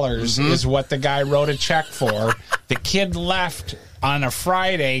 $700,000 is what the guy wrote a check for. The kid left on a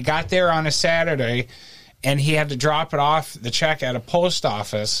Friday, got there on a Saturday, and he had to drop it off the check at a post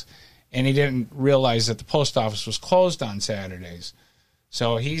office, and he didn't realize that the post office was closed on Saturdays.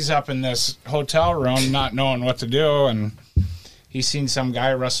 So he's up in this hotel room, not knowing what to do, and he seen some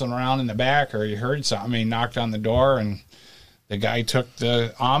guy rustling around in the back, or he heard something. He knocked on the door, and the guy took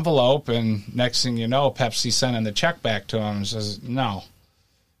the envelope, and next thing you know, Pepsi sending the check back to him and says, "No,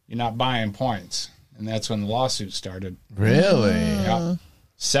 you're not buying points." And that's when the lawsuit started. Really? Yep.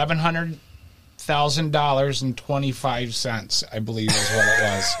 $700,000.25, I believe is what it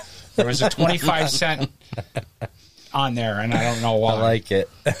was. There was a 25-cent on there, and I don't know why. I like it.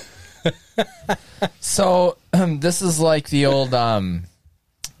 So this is like the old the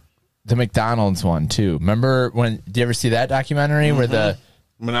McDonald's one too. Remember when? Did you ever see that documentary where the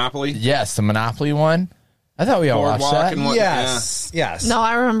Monopoly? the Monopoly one? I thought we all watched Boardwalk that. and what- Yes. Yes. No,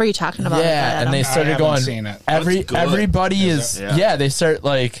 I remember you talking about it. Yeah, but and they I started haven't going. seen it. Every That's good. everybody Is is it? Yeah. They start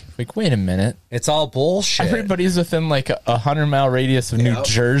like wait a minute. It's all bullshit. Everybody's within like a 100-mile radius of New Yep.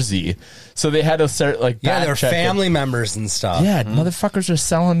 Jersey, so they had to start like Yeah, they're backchecking. family members and stuff. Yeah, motherfuckers are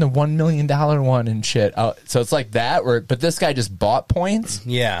selling the $1 million one and shit. So it's like that. But this guy just bought points.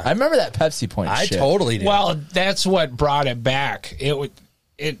 Yeah. I remember that Pepsi point. I shit. totally do. Well, that's what brought it back.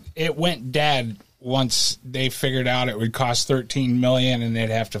 It went dead once they figured out it would cost $13 million, and they'd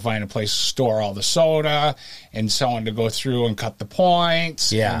have to find a place to store all the soda and someone to go through and cut the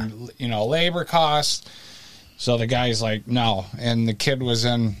points. Yeah. and, labor costs. So the guy's like, no. And the kid was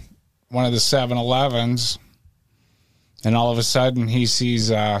in one of the 7-Elevens, and all of a sudden he sees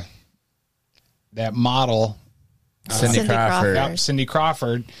that model, Cindy Cindy Crawford. Crawford. Yep, Cindy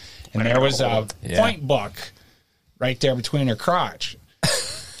Crawford, and there was a point book right there between her crotch.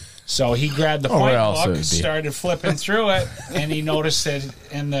 So he grabbed the where point else it book, would be? started flipping through it, and he noticed that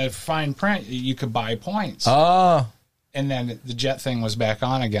in the fine print you could buy points. Oh, And then the jet thing was back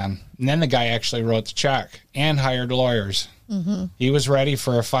on again. And then the guy actually wrote the check and hired lawyers. Mm-hmm. He was ready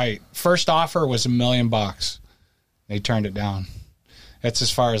for a fight. First offer was $1 million. They turned it down. That's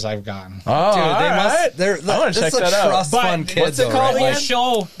as far as I've gotten. Dude, they must. They're, I wanna this check is a that out. trust But fund kid, what's it though, called right? again? Like,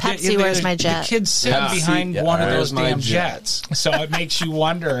 show Pepsi, where's my jet? The kid's sitting Pepsi, behind yeah, one of where's those my damn jet? jets. So it makes you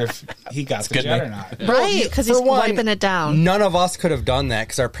wonder if he got the good jet name. or not. Right, because he's For one, wiping it down. None of us could have done that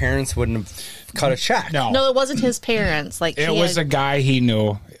because our parents wouldn't have cut a check. No. No, it wasn't his parents. Like It he was a had, guy he knew.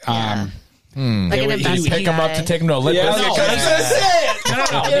 like They an would- he investment pick him up guy. to take him to Olympus. Yeah,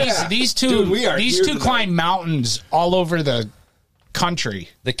 No, that's These two, Dude, we are these here two tonight. climb mountains all over the country.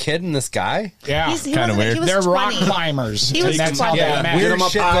 The kid and this guy. Yeah, He Kinda wasn't- weird. He was they're 20. rock climbers. He was and that's how 20. they Yeah, met. Get Weird him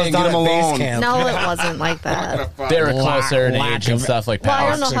up shit high goes and get down him at base alone. camp. No, it wasn't like that. They were Lack- closer in lack age and of- stuff like Well, I that.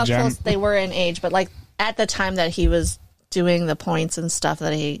 don't know how Oxygen. close they were in age, but like at the time that he was doing the points and stuff,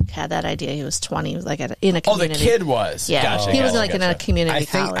 that he had that idea, he was 20. He was like in a Oh, the community. kid was. Yeah, Gotcha, he was gotcha, like in a gotcha. community I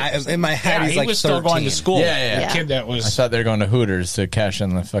think college. in my head Yeah, he's he like was 13. still going to school. Yeah, yeah, The yeah. kid that I was. thought they were going to Hooters to cash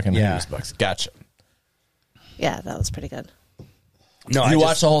in the fucking Yeah. Hooters bucks. Gotcha. Yeah, that was pretty good. No, You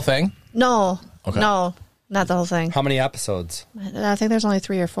watched the whole thing? No, Okay. no, not the whole thing. How many episodes? I think there's only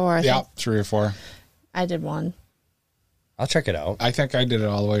 3 or 4. I Yeah, think 3 or 4. I did one. I'll check it out. I think I did it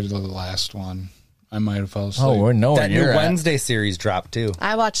all the way to the last one. I might have fell asleep. Oh, we're nowhere That new near Wednesday series dropped too.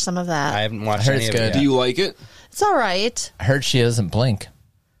 I watched some of that. I haven't watched I heard any it's of good. it Do yet. you like it? It's all right. I heard she doesn't blink.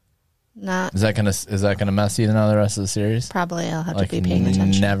 Not Is that gonna mess you now the rest of the series? probably. I'll have Like to be paying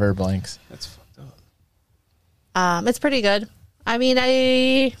attention. never blinks. That's fucked up. It's pretty good. I mean,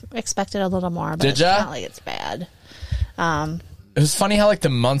 I expected a little more, but Did it's ya? not like it's bad. It was funny how like the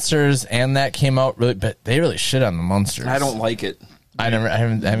Munsters and that came out really, but they really shit on the Munsters. I don't like it. I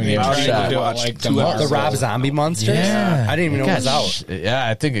haven't given it a Tried to shot. do it watched like 2 the episodes. The Rob Zombie monsters? Yeah, I didn't even know it was out. Gosh, yeah,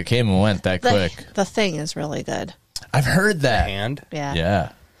 I think it came and went that quick. The Thing is really good. I've heard that. And Yeah. Yeah,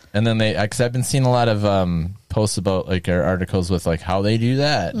 and then because I've been seeing a lot of posts about like or articles with like how they do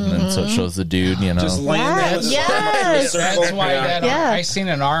that, and then so it shows the dude, you know. Just laying there. with his Yes. arm in a circle. That's why that Yeah. I seen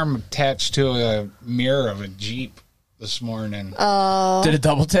an arm attached to a mirror of a Jeep this morning. Did it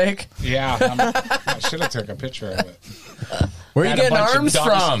double take? Yeah, I should have took a picture of it. Where are you Had a getting bunch of arms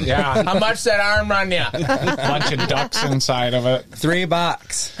ducks. from? Yeah. How much that arm run you? Bunch of ducks inside of it. $3.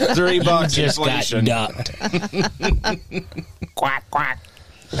 $3 inflation. ducked. Quack quack.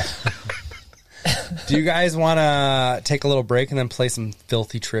 Do you guys want to take a little break and then play some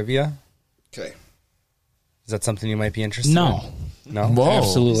filthy trivia? Okay. Is that something you might be interested No, in? No? Whoa.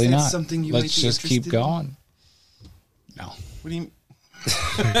 absolutely Is that not. something you Let's might be just keep interested in? going. No, What do you?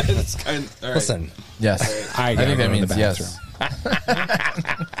 It's kind of, all right. Listen, Yes, I I gotta think that go to means the yes.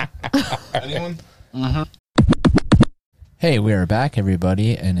 Anyone? Hey, we are back,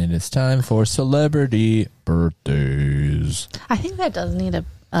 everybody, and it is time for celebrity birthdays. I think that does need a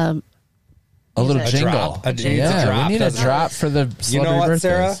A little Music. jingle. Drop. A yeah, drop, we need a doesn't it? drop for the celebrity You know what, birthdays.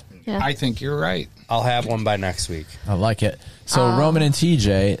 Sarah? yeah. I think you're right. I'll have one by next week. I like it. So Roman and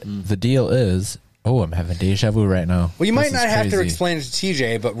TJ, the deal is Oh, I'm having deja vu right now. Well, you might This is not have to crazy. explain it to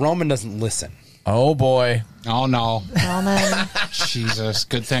TJ, but Roman doesn't listen. Oh, boy. Oh no, Roman. Jesus!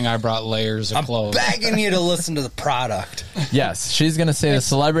 Good thing I brought layers of clothes. Begging you to listen to the product. Yes, she's going to say the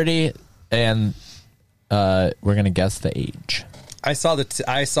celebrity, and we're going to guess the age. I saw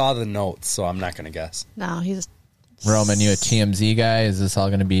the notes, so I'm not going to guess. No, he's. Roman, you a TMZ guy? Is this all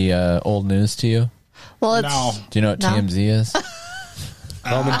going to be old news to you? Well, it's. No. Do you know what No. TMZ is?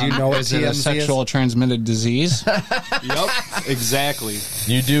 Roman, do you know what Is it a TMZ is? sexual transmitted disease? Yep, exactly.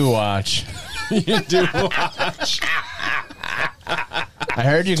 You do watch. You do watch. I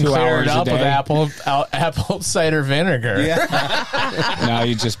heard you can 2 clear it hours a up with day. apple cider vinegar. Yeah. No,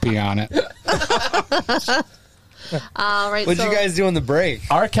 you just pee on it. All right. What'd so you guys do in the break?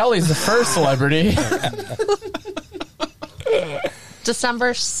 R. Kelly's the first celebrity.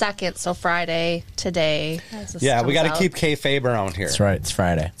 December 2nd, so Friday today. as this Yeah, we got comes to out. keep kayfabe around here. That's right. It's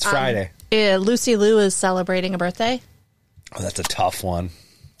Friday. It's Friday. Lucy Liu is celebrating a birthday. Oh, that's a tough one.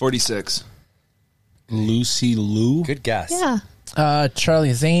 46. Lucy Liu. Good guess. Yeah.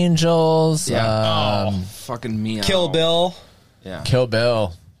 Charlie's Angels. Fucking me. Kill Bill. Yeah. Kill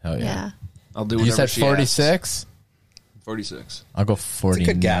Bill. Oh, Yeah. yeah. I'll do whatever You said she 46? asks. 46. I'll go a 49.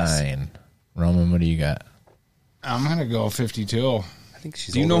 good guess. Roman, what do you got? I'm gonna go 52. I think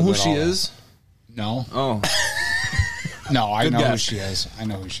she's. Do you know older who than she all that. is? No, Oh. no, I Good know who guess. she is. I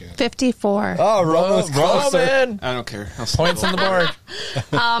know who she is. 54. Oh, Roman was closer. Roman! I don't care. Points on the board.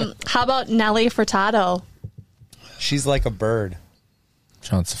 How about Nelly Furtado? She's like a bird.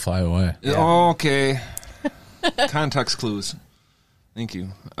 She wants to fly away. Oh, okay. Context clues. Thank you.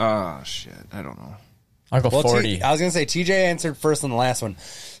 Ah, shit. I don't know. I'll go Well, 40. I was going to say, TJ answered first on the last one.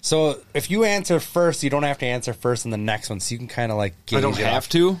 So if you answer first, you don't have to answer first in the next one. So you can kind of like gauge I don't it have off.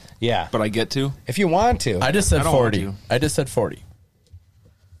 to, Yeah. but I get to. If you want to. I just said I don't want 40. to. I just said 40.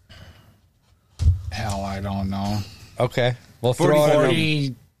 Hell, I don't know. Okay. We'll throw it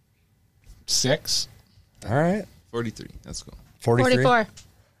in. 46. All right. 43. Let's go. 43. 44.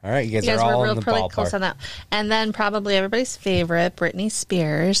 All right. You guys, You guys are all were in the really close ballpark. on that. And then probably everybody's favorite, Britney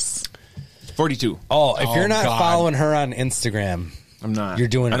Spears. 42. Oh, if Oh, you're not God. following her on Instagram, I'm not. You're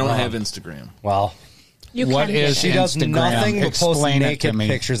doing it I don't wrong. have Instagram. well, You What can is get she it. does Instagram? nothing but post Explain it to naked me.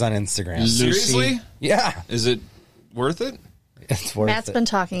 pictures on Instagram. Lucy. Seriously? Yeah. Is it worth it? It's worth Matt's it. been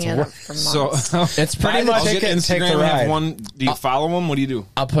talking it up for months. So It's pretty Buy the much. I'll get ticket and take the Instagram and have ride. one. Do you follow them? What do you do?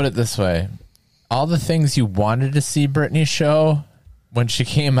 I'll put it this way. All the things you wanted to see Britney show when she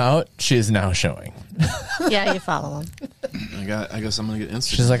came out, she is now showing. Yeah, you follow him. I guess I'm gonna get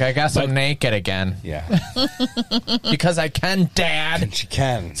Instagram. She's like, I guess I'm naked again. Yeah. Because I can, Dad. And she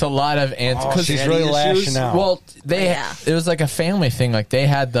can. It's a lot of Oh, because she's really lashing out. well, they Yeah. it was like a family thing. Like they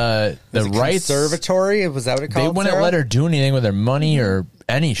had the rights. Conservatory? Was that what it They called? wouldn't Sarah? let her do anything with her money or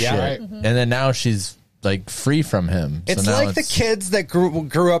any shit. right. And then now she's like free from him. It's so now like the kids that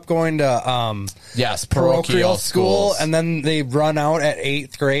grew up going to yes parochial school, schools. and then they run out at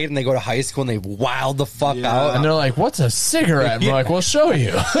 8th grade and they go to high school and they wild the fuck Yeah. out. And they're like, "What's a cigarette?" And we're like, "We'll show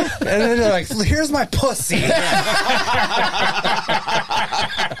you." And then they're like, "Here's my pussy."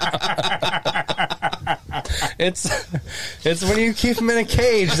 It's when you keep them in a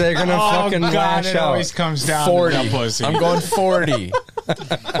cage, they're gonna fucking God, lash it out. always comes down 40. to the pussy. I'm going 40.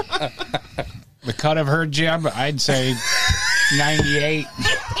 The cut of her jib, I'd say 98.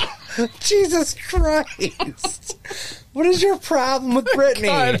 Jesus Christ! What is your problem with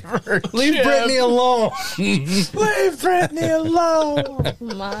Britney? Leave Britney alone. Leave Britney alone.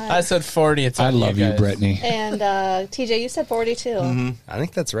 My. I said 40. It's I on love you, guys. Brittany. And TJ, you said 42. I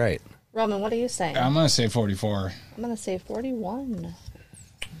think that's right. Roman, what are you saying? I'm going to say 44. I'm going to say 41.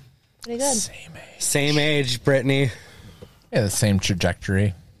 Pretty good. Same age, Britney. Yeah, the same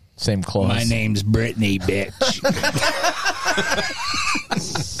trajectory, same clothes. My name's Brittany, bitch.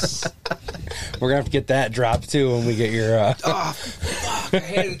 We're gonna have to get that dropped too when we get your.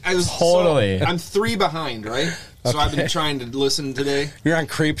 Totally. I'm 3 behind, right? So I've been trying to listen today. You're on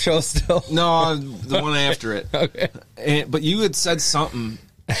Creep Show still. No, the one after it. Okay. But you had said something,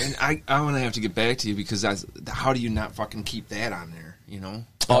 and I'm gonna have to get back to you because how do you not fucking keep that on there? You know?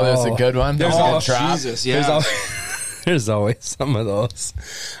 Oh, there's a good one. There's a all- good drop. Jesus, yeah. There's always some of those.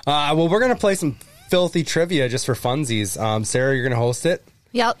 Well, we're gonna play some filthy trivia just for funsies. Sarah, you're gonna host it.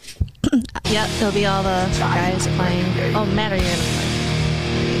 Yep. Yep, it'll be all the guys playing. Oh, Matt, are you going to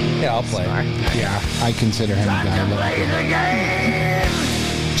play? Yeah, I'll play. Yeah, I consider him a guy.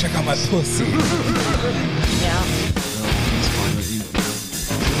 Check out my pussy. Yeah.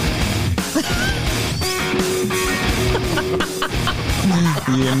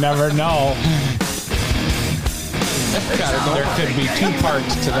 You never know. There could be 2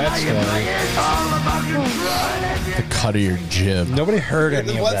 parts to that story. The cut of your jib. Nobody heard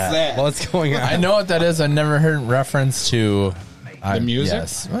any of What's that. that? What's going on? I know what that is. I never heard reference to The music?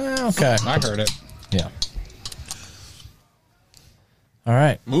 Yes. Well, okay. I heard it. Yeah. All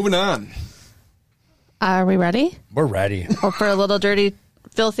right. Moving on. Are we ready? We're ready. For a little dirty,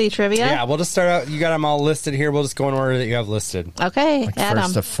 filthy trivia? Yeah, we'll just start out. You got them all listed here. We'll just go in order that you have listed. Okay, Like Adam.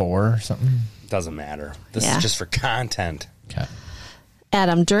 first to 4 or something. Doesn't matter. This Yeah. is just for content. Okay.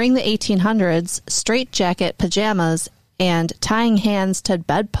 Adam, during the 1800s, straitjacket pajamas and tying hands to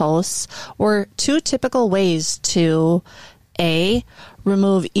bedposts were 2 typical ways to A,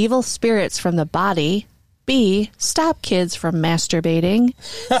 remove evil spirits from the body, B, stop kids from masturbating,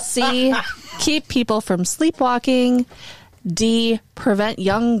 C, keep people from sleepwalking, D, prevent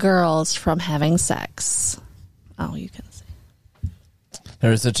young girls from having sex. Oh, you can see.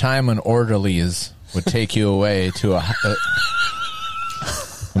 There was a time when orderlies would take you away to a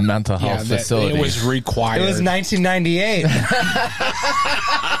mental health facility. It was required. It was 1998.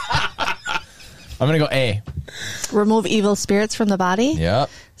 I'm going to go A. Remove evil spirits from the body? Yep.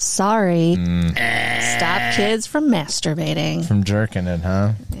 Sorry. Stop kids from masturbating. From jerking it,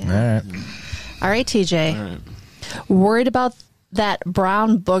 huh? All right. All right, TJ. Worried about that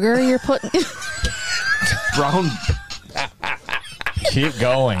brown booger you're putting? Brown. Keep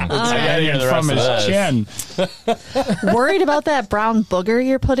going. I gotta hear the from rest his of this. chin. Worried about that brown booger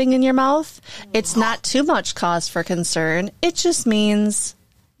you're putting in your mouth? It's not too much cause for concern. It just means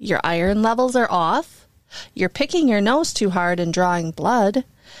your iron levels are off. You're picking your nose too hard and drawing blood.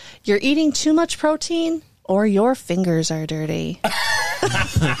 You're eating too much protein, or your fingers are dirty.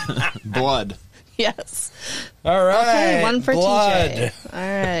 Blood. Yes. All right. Okay, one for blood. TJ. All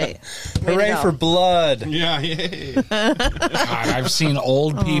right. Way to Hooray go. for blood. Yeah, yay. God, I've seen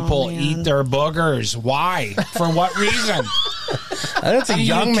old people man. eat their boogers. Why? For what reason? That's a You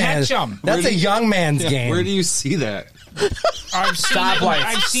young man. catch 'em. That's a young man's game. Where do you see that? I've seen Stoplights.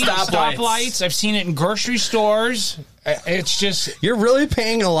 I've seen stoplights. I've seen it in grocery stores. It's just You're really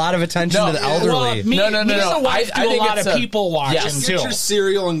paying a lot of attention to the elderly. Well, me, No. me and the wife I do a think lot it's of a- people watching Yes. too. Get your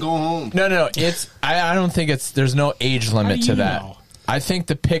cereal and go home. No. It's. I don't think it's. There's no age limit do to you that. know? I think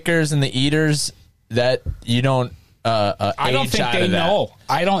the pickers and the eaters that you don't. I don't age think out they of that. know.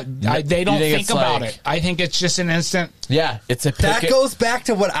 They don't think think it's about like- it. I think it's just an instant. Yeah, it's a That pick. goes back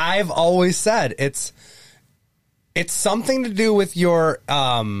to what I've always said. It's something to do with your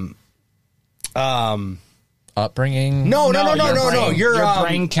upbringing. no. Your Your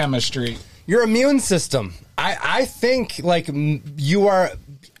brain chemistry. your immune system. I think like you are.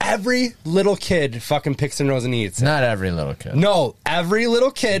 Every little kid fucking picks their nose and eats it. Not every little kid. No, every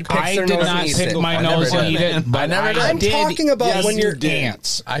little kid picks I their did nose not and eats pick it. my I nose never and eat did. it, but I never did. I'm did. talking about Yes, when you you're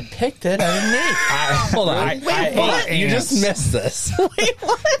dance. I picked it. I didn't eat. Hold on. I ate You ants. just missed this. Wait,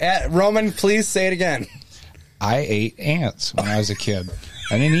 what? Roman, please say it again. I ate ants when I was a kid.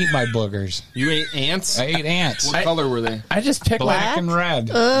 I didn't eat my boogers. You ate ants? I ate ants. What color were they? I just picked Black and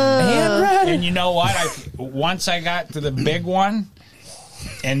red. and red. And you know what? Once I got to the big one,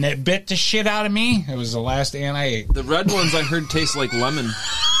 and it bit the shit out of me. It was the last ant I ate. The red ones I heard taste like lemon.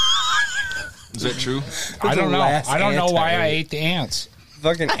 Is that true? I don't know. last I don't know ant why I I ate. ate the ants.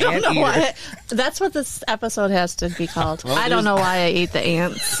 Fucking I don't ant know eater. why. That's what this episode has to be called. Well, I don't know why I ate the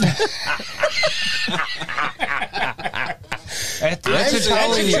ants. That's a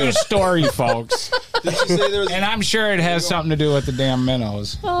telling you. true story, folks. Did you say there was And I'm sure it has something to do with the damn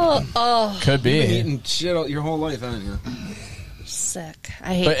minnows. Could be. eating shit all, your whole life, haven't you? Sick.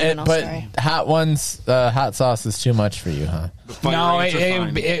 I hate minnows. But Sorry. hot ones, hot sauce is too much for you, huh? The Fire No, Ants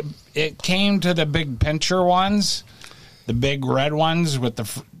are fine. it came to the big pincher ones, the big red ones with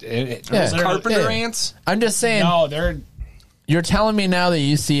the. Yeah. they're- Carpenter Yeah. ants? I'm just saying. No, they're. You're telling me now that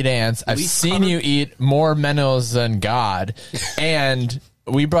you eat ants. I've Leaf seen cover? you eat more minnows than God, and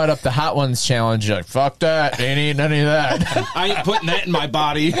we brought up the hot ones challenge. You're like, fuck that, ain't eating any of that. I ain't putting that in my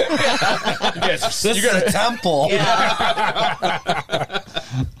body. This is a temple.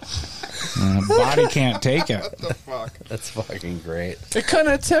 Body can't take it. That's fucking great. It couldn't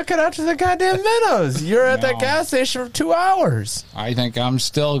have took it out to the goddamn minnows. You're at that No. gas station for 2 hours. I think I'm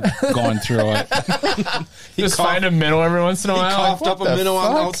still going through it. Just find a minnow every once in a He while. coughed like, up what a the minnow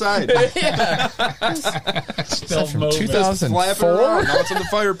on the fuck? outside. Still From moving. 2004. Flapping around. Now it's in the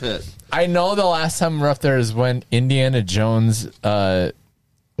fire pit. I know the last time we were up there is when Indiana Jones,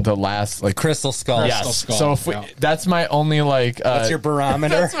 the last like Crystal skull. yes. Skull, So if we, yeah. that's my only like. That's your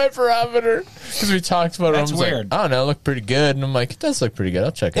barometer. That's my barometer. Because we talked about it. That's I was like, weird. I don't know. It looked pretty good, and I'm like, it does look pretty good.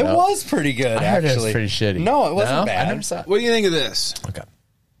 I'll check it It out. was pretty good, I heard actually. it was pretty shitty. No, it wasn't No? bad. I never saw it. What do you think of this? Okay.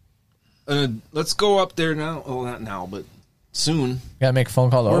 let's go up there now. Oh, not now, but soon. Gotta make a phone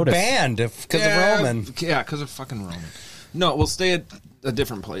call to We're Otis. banned because of Roman. Yeah, because of fucking Roman. No, we'll stay at a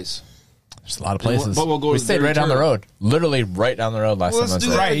different place. There's a lot of places. But we'll go we to stayed Dirty right down the Turtle. road. Literally right down the road last Well, time. let's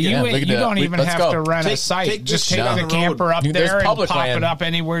do I was that. there. Right, you, Yeah, we you can do don't it. even Let's have go. to rent a Take site. Just this take shit the on the road. camper up There's there and public pop land. it up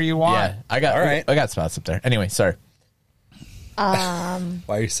anywhere you want. Yeah, I got. All right. I got spots up there. Anyway, sorry, Why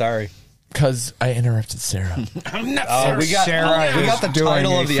are you sorry? because I interrupted Sarah. I'm not Oh, we got the doing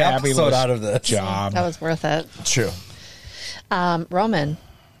title a of the fabulous episode out of this. job. That was worth it. True. Roman,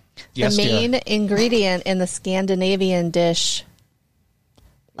 Yes, the main dear. ingredient in the Scandinavian dish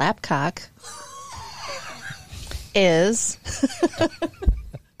lapcock is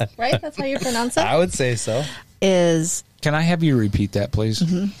right. That's how you pronounce it. I would say so. Is Can I have you repeat that, please?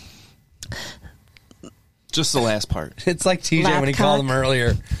 Just the last part. It's like TJ when he Lapcock. called him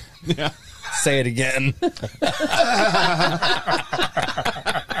earlier. Yeah. Say it again.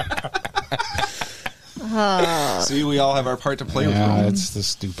 See, we all have our part to play Yeah, with. it's the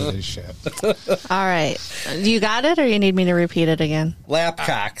stupidest shit. all right. You got it, or you need me to repeat it again?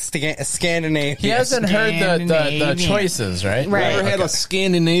 Lapcock, Scandinavian. He hasn't heard the Scandinavian. choices, right? Right. Ever had a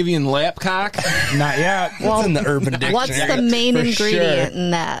Scandinavian lapcock? Not yet. It's in the Urban Dictionary. What's the main for ingredient sure.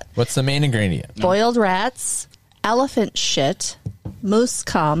 in that? What's the main ingredient? Boiled rats, elephant shit, moose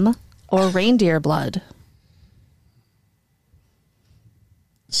cum, or reindeer blood?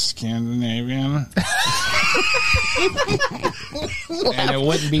 Scandinavian. And it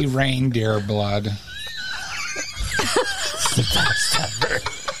wouldn't be reindeer blood.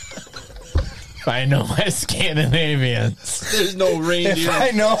 I know my Scandinavians. There's no reindeer. If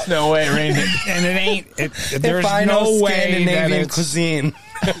I know, No way, reindeer. And it ain't. There's if I no know way that Scandinavian it's. cuisine,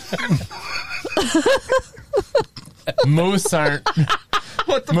 Moose aren't.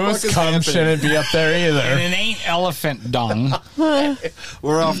 What the Moose fuck is cum happening? shouldn't be up there And either. it ain't elephant dung.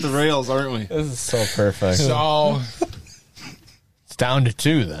 We're off the rails, aren't we? This is so perfect. So, It's down to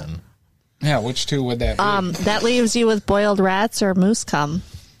 2 then. yeah, which two would that be? That leaves you with boiled rats or moose cum.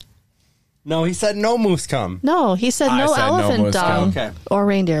 no, he said no moose cum. No, he said I no said no elephant moose cum. dung Okay. or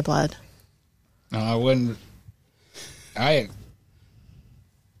reindeer blood. No, I wouldn't.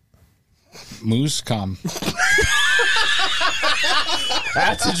 Moose cum.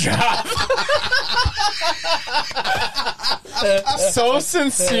 That's a drop. So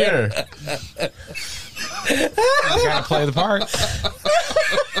sincere. Gotta play the part.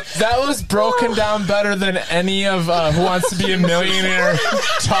 That was broken down better than any of Who Wants to Be a Millionaire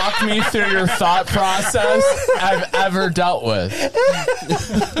talk me through your thought process I've ever dealt with.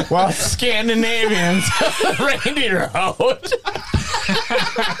 Well, Scandinavians, reindeer out.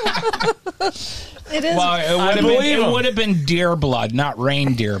 It is. Well, believe him. it would have been deer blood, not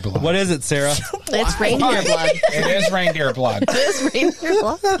reindeer blood. What is it, Sarah? It's reindeer blood. It is reindeer blood. It is reindeer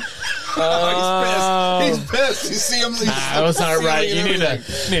blood. He's pissed. You see him? Those aren't right. You need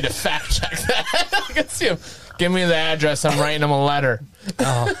to fact check that. I can see him. Give me the address. I'm writing him a letter.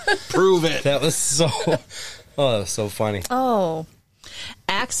 prove it. That was so. Oh, that was so funny. Oh.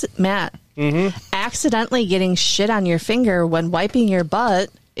 Matt. Accidentally getting shit on your finger when wiping your butt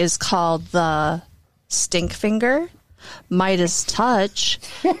is called the stink finger, Midas touch,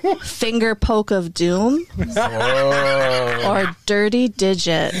 finger poke of doom, or dirty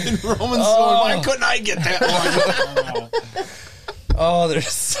digit. Roman's why couldn't I get that one? Oh, they're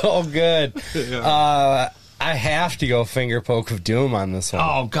so good. I have to go finger poke of doom on this one.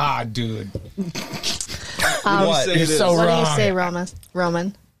 Oh God, dude. What? Say it is. so What do you wrong. say,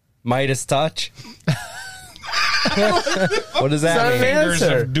 Roman? Midas touch? What does that Sorry, mean? man. Fingers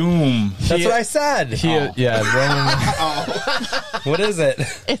Answer. of doom. That's what I said. Yeah, Roman. What is it?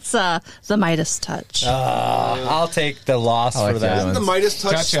 It's the Midas touch. I'll take the loss I like for the other that. one. The Midas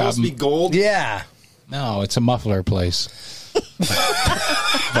touch Touch supposed to be gold. Yeah. No, it's a muffler place.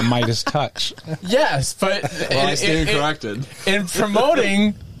 The Midas touch. Yes, but Well, I stand corrected. in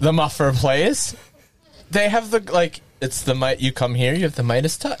promoting the muffler place, they have it's the you come here, you have the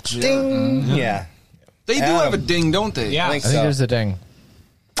Midas touch. Ding. Yeah. They do have a ding, don't they? Yeah. I I think think so. there's a ding.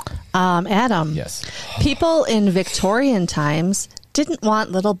 Adam. Yes. People in Victorian times didn't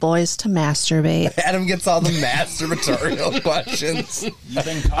want little boys to masturbate. Adam gets all the masturbatorial questions.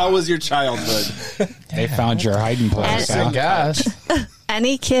 How was your childhood? They found your hiding place. And- I Huh? guess.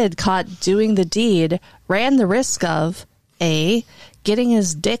 Any kid caught doing the deed ran the risk of A, getting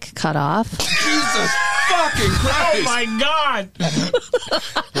his dick cut off, Jesus fucking Oh Christ! my God!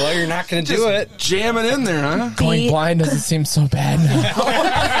 Well, you're not going to do it. Jamming in there, huh? Going blind doesn't seem so bad now.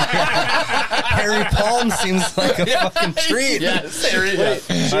 Harry Palm seems like a fucking treat. Yes, Harry. Harry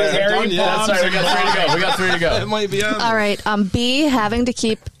That's Palms right, we got 3 to go. We got 3 to It go. might be on. All right. B, having to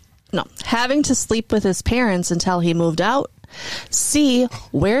keep having to sleep with his parents until he moved out. C,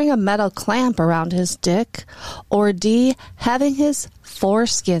 wearing a metal clamp around his dick. Or D, having his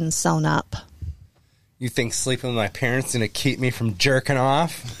foreskin sewn up. You think sleeping with my parents is going to keep me from jerking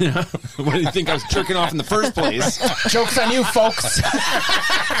off? What do you think I was jerking off in the first place? Joke's on you, folks.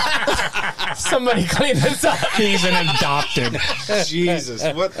 Somebody clean this up. He's an adopted. Jesus,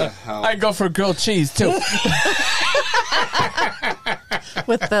 what the hell? I go for grilled cheese, too.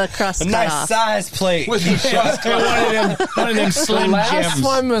 With the crust A cut nice off. size plate. One of them Slim Last Jims.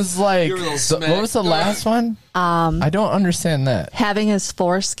 one was like, Give her a little what smack. was the last one? I don't understand that. Having his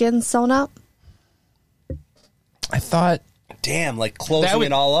foreskin sewn up. I thought, Damn, like closing That would-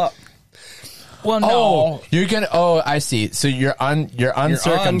 it all up. Well, no. oh, you're gonna. Oh, I see. So you're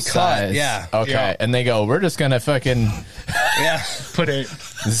uncircumcised. uncut, yeah. Okay. Yeah. And they go, we're just gonna fucking Yeah. Put it.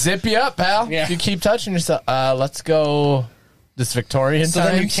 zip you up, pal. Yeah. If you keep touching yourself. Let's go. This Victorian So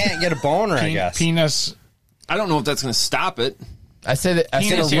times. then you can't get a boner, I guess. Penis. I don't know if that's going to stop it. I say that. I say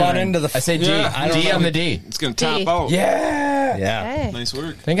Penis D. Run into the. I say D. Yeah, I don't D know. on the D. It's going to D. top out. Yeah. Yeah. Hey. Nice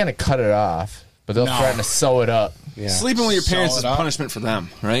work. They're gonna cut it off, but they'll No. threaten to sew it up. Yeah. Sleeping with your parents Sew is it up. punishment for them,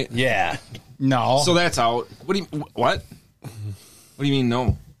 right? Yeah. No. So that's out. What do you what? What do you mean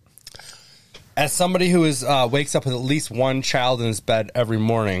no? As somebody who wakes up with at least one child in his bed every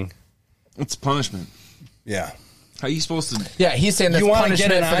morning. It's punishment. Yeah. How are you supposed to? Yeah, he's saying that's You want to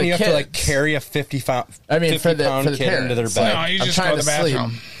punishment get it for on, the you have to like kids. carry a 50-pound I mean, for the kid parents. into their Like, bed. no, you I'm just trying go to the to sleep.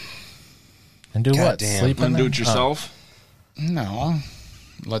 bathroom. And do God what? damn. Sleep in Undo there? it yourself? No.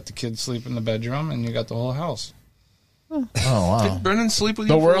 Let the kids sleep in the bedroom, and you got the whole house. Oh wow. Did Brennan sleep with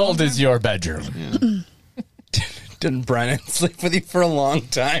The you? for a long world time? is your bedroom. Didn't Brennan sleep with you for a long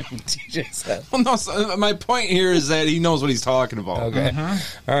time? TJ said. Well, no. So my point here is that he knows what he's talking about. Okay.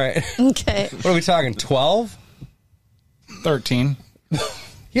 All right. Okay. What are we talking? 12? 13.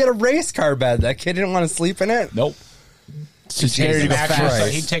 He had a race car bed. That kid didn't want to sleep in it. Nope. It's just scary to go Mattress, fast. so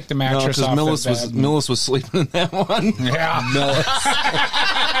he'd take the No, mattress because off Millis the was bed. Millis was sleeping in that one. Yeah.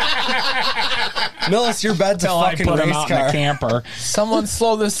 Millis, your bed's a Until I fucking put him race out in the car. camper. Someone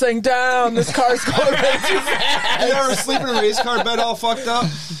slow this thing down. This car's going way too fast. You ever sleep in a race car bed all fucked up?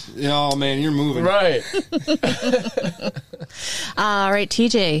 Oh man, you're moving. Right. All right,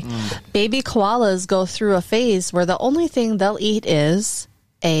 TJ. Baby koalas go through a phase where the only thing they'll eat is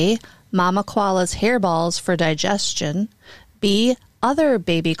A, mama koala's hairballs for digestion, B, other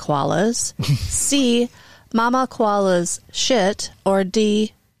baby koalas, C, mama koala's shit, or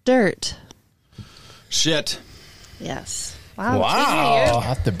D, dirt. Shit. Yes. Wow. Wow. TJ, you're-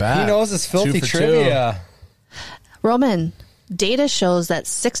 Off the bat. He knows his filthy 2 for 2. trivia. Roman, data shows that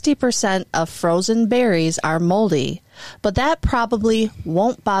 60% of frozen berries are moldy, but that probably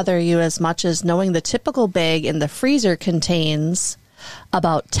won't bother you as much as knowing the typical bag in the freezer contains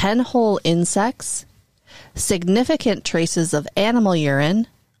about 10 whole insects, significant traces of animal urine,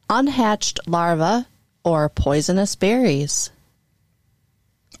 unhatched larvae, or poisonous berries.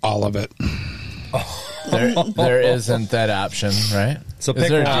 All of it. There isn't that option, right? So Is pick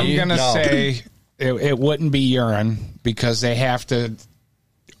there a one. I'm D? going to No. say it wouldn't be urine because they have to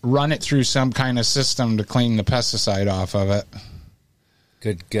run it through some kind of system to clean the pesticide off of it.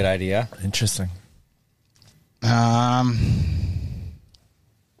 Good idea. Interesting.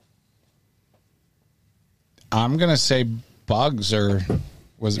 I'm going to say bugs or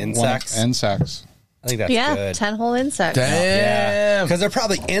was it Insects? Insects. I think that's Yeah, good. 10 whole insects. Yeah. Damn. Because they're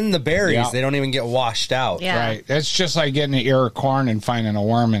probably in the berries. Yeah. They don't even get washed out. Yeah. Right. It's just like getting an ear of corn and finding a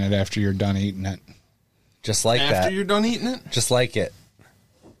worm in it after you're done eating it. Just like After that. you're done eating it? Just like it.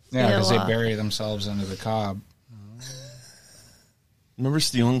 Yeah, because they Ew. bury themselves under the cob. Remember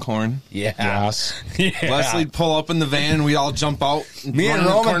stealing corn? Yeah. Yes. Leslie'd pull up in the van and we'd all jump out. Me run and in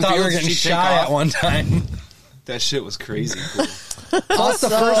the Roman thought we were cornfields, getting she'd take shot off. at one time. That shit was crazy. Plus, the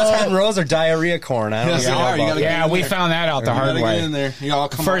first 10 rows are diarrhea corn. I don't Yes, know they are. You about gotta that. get Yeah, in we there. found that out the You hard gotta get in way. there. You all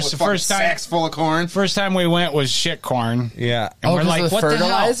come First- out with first fucking time- sacks full of corn. First time we went was shit corn. Yeah. And Oh, we're like, because what of the the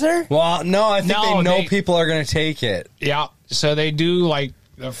hell? fertilizer? Well, no, I think No, they know they- people are going to take it. Yeah. So they do like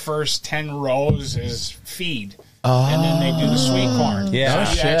the first 10 rows is feed. And then they do the sweet corn. Yeah. So No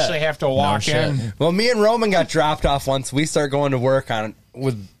you shit. actually have to walk shit. in. Well, me and Roman got dropped off once. We started going to work on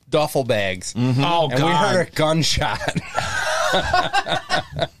with duffel bags. Oh, And we heard God. a gunshot.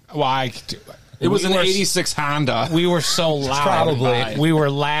 Why? It was we an were- 86 Honda. We were so loud. Probably. We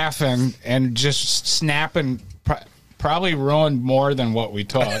were laughing and just snapping. Probably ruined more than what we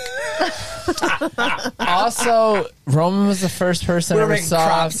took. Also, Roman was the first person We I were ever making saw.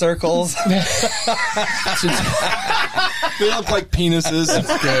 crop circles. They look like penises.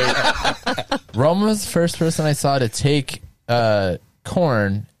 Roman was the first person I saw to take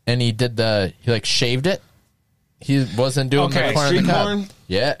corn and he like shaved it. He wasn't doing the corn in the cup. corn?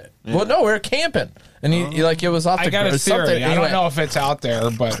 Yeah. Well, no, we were camping, and he like it was off the. I got a something. theory. I Anyway, don't know if it's out there,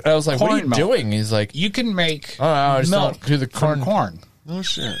 but I was like, "What are you corn milk. doing?" He's like, You can make "Oh, no, I just milk don't do the from corn. Oh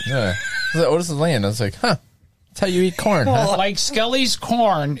shit. Yeah. I was like, "What is the land?" I was like, "Huh? That's how you eat corn." Huh? Like Skelly's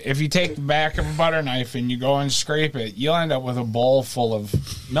corn, if you take the back of a butter knife and you go and scrape it, you'll end up with a bowl full of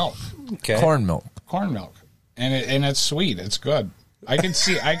milk, Okay. Corn milk. corn milk, and it's sweet. It's good. I can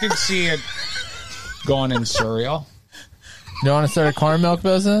see it going in cereal. You want to start a corn milk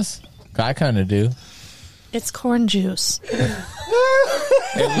business? I kind of do. It's corn juice.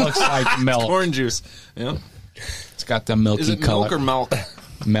 It looks like milk. Orange juice. Yeah. It's got the milky Is it color. milk or milk?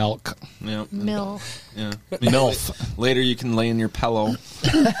 Milk. Yeah. Milk. Yeah. MILF. Later you can lay in your pillow.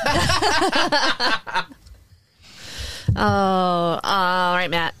 Oh, all right,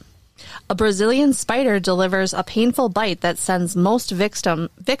 Matt. A Brazilian spider delivers a painful bite that sends most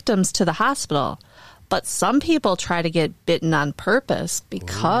victims to the hospital. But some people try to get bitten on purpose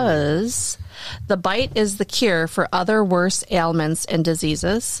because the bite is the cure for other worse ailments and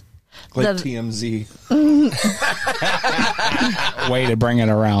diseases. Like The- TMZ. Way to bring it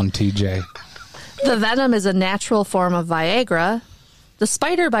around, TJ. The venom is a natural form of Viagra. The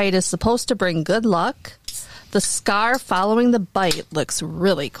spider bite is supposed to bring good luck. The scar following the bite looks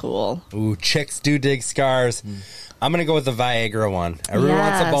really cool. Ooh, chicks do dig scars. I'm going to go with the Viagra one. Everyone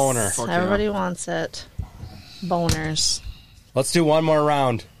wants a Yes, boner. Everybody wants it. Boners. Let's do one more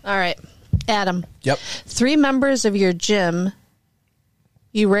round. All right. Adam. Yep. 3 members of your gym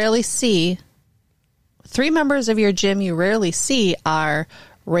you rarely see. 3 members of your gym you rarely see are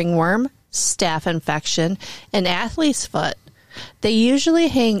ringworm, staph infection, and athlete's foot. They usually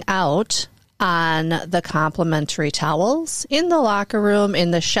hang out on the complimentary towels, in the locker room, in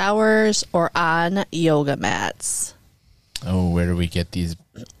the showers, or on yoga mats. Oh, where do we get these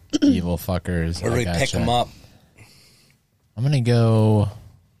evil fuckers? Where do we pick them up? I'm gonna go.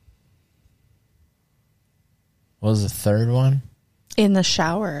 What was the third one? In the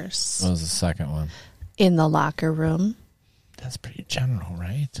showers, What was the second one? in the locker room. That's pretty general,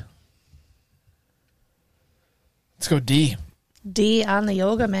 right? Let's go D. D on the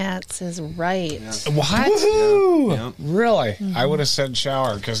yoga mats is right. What? Yeah. Really? I would have said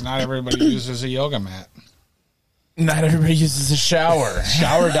shower because not everybody uses a yoga mat. Not everybody uses a shower.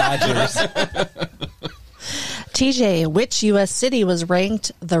 Shower dodgers. TJ, which U.S. city was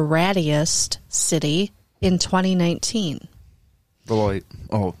ranked the rattiest city in 2019? Wait.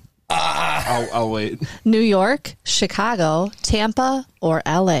 Oh. I'll wait. New York, Chicago, Tampa, or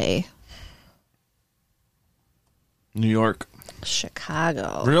L.A.? New York.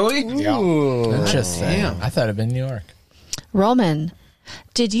 Chicago. Really? Ooh. Interesting. Damn. I thought it'd been New York. Roman,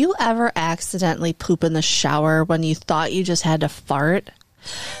 did you ever accidentally poop in the shower when you thought you just had to fart?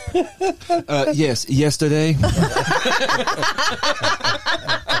 Yes. Yesterday.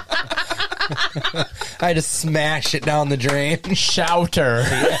 I had to smash it down the drain. Shouter.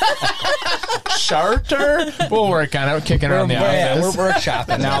 Shouter? We'll work on it. We're kicking around the office. We're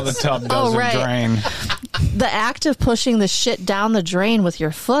workshopping. Now the tub doesn't right. drain. The act of pushing the shit down the drain with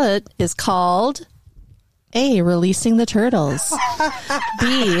your foot is called A, releasing the turtles.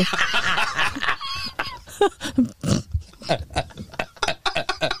 B,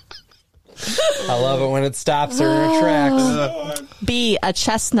 I love it when it stops her in her tracks. B, a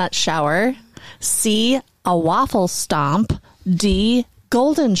chestnut shower. C, a waffle stomp. D,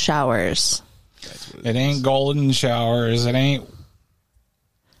 golden showers. It ain't golden showers. It ain't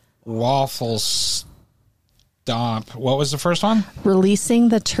waffle stomp. What was the first one? Releasing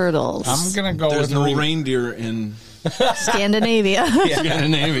the turtles. I'm gonna go There's with no reindeer in Scandinavia.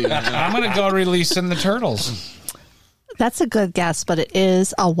 Scandinavia. I'm gonna go releasing the turtles. That's a good guess, but it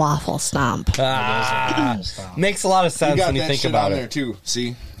is a waffle stomp. Makes a lot of sense when you think about there it. too.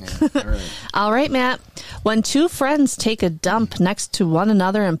 See? Yeah. All right. All right, Matt. When 2 friends take a dump next to one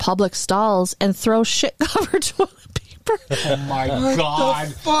another in public stalls and throw shit-covered toilet paper Oh my god!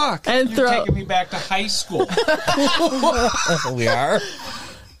 Fuck. and You're throw taking me back to high school. We are.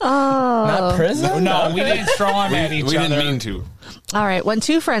 Not prison? No, we didn't throw them at each We other. didn't mean to. All right, when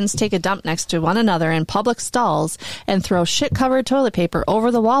 2 friends take a dump next to one another in public stalls and throw shit-covered toilet paper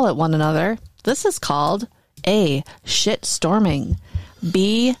over the wall at one another, this is called A, shit storming,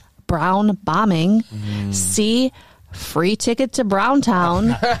 B, brown bombing, C, free ticket to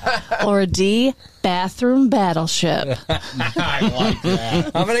Browntown, or D, bathroom battleship. I like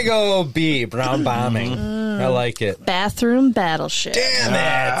that. I'm going to go B, brown bombing. I like it. Bathroom battleship. Damn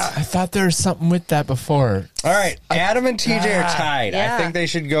it. I thought there was something with that before. All right, Adam and TJ are tied. yeah. I think they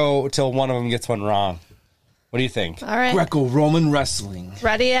should go till one of them gets one wrong. What do you think? All right. Greco-Roman wrestling.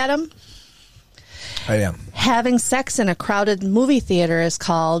 Ready, Adam? I am. Having sex in a crowded movie theater is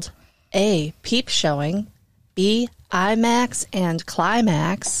called A, peep showing, B, IMAX and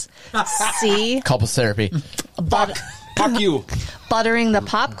climax, C, Couples therapy. Fuck you. buttering the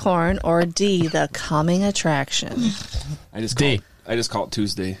popcorn, or D, the coming attraction. I just D. call it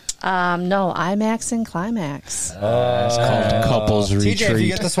Tuesday. No, IMAX and climax. It's called couples retreat. TJ, if you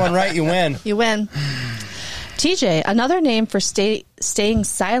get this one right, you win. You win. TJ, another name for staying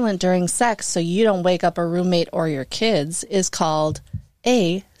silent during sex so you don't wake up a roommate or your kids is called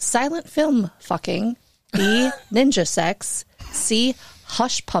A, silent film fucking, B, ninja sex, C,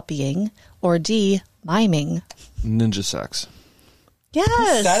 hush puppying, or D, miming. Ninja sex.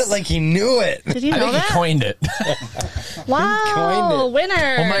 Yes. Said it like he knew it. Did you I know think that? he coined it. Wow, coined it. winner.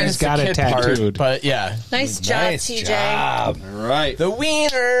 Well, He's minus got the it kid part, tattooed. but yeah. Nice job, Nice TJ. job. All right. The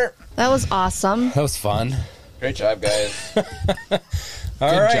wiener. That was awesome. That was fun. Great job, guys. All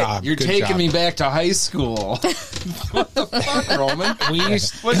Good right. job. You're Good taking job. me back to high school. What the fuck, Roman?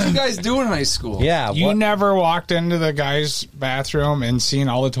 What did you guys do in high school? Yeah. You what- never walked into the guy's bathroom and seen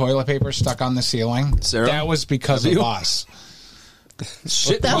all the toilet paper stuck on the ceiling? Sarah? That was because Have of you? us.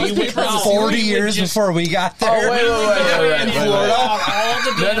 Shit, That was we because went of 40 we would years just- before we got there. Oh, wait. In Florida, all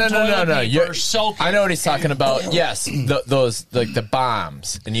the damn toilet paper You're, soaking. I know what he's talking about. Yes, those like the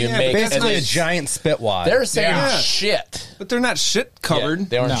bombs, and you Yeah, make but Basically a and giant spit wad. they're saying Yeah. shit. But they're not shit covered. Yeah,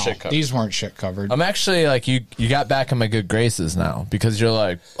 they weren't No, shit covered. these weren't shit covered. I'm actually like you got back in my good graces now because you're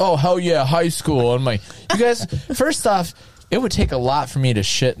like, oh hell yeah, high school. I'm like, you guys. First off, it would take a lot for me to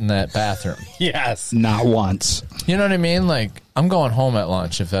shit in that bathroom. Yes. Not once. You know what I mean? Like I'm going home at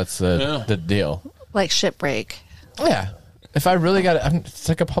lunch if that's the deal. Like shipbreak. Yeah. If I really got it, it's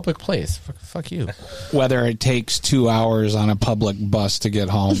like a public place. Fuck you. Whether it takes 2 hours on a public bus to get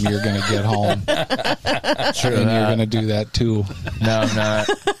home, you're going to get home. True. And you're going to do that too. No, I'm not.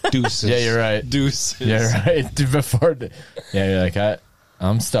 Deuces. Yeah, you're right. Deuces. Yeah, right. Before, yeah, you're like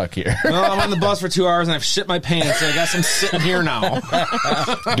I'm stuck here. No, I'm on the bus for 2 hours and I've shit my pants. So I guess I'm sitting here now.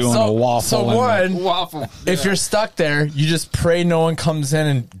 Doing a waffle. So and one, Waffle. if you're stuck there, you just pray no one comes in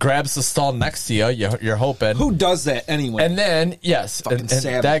and grabs the stall next to you. You're hoping. Who does that anyway? And then yes, Fucking and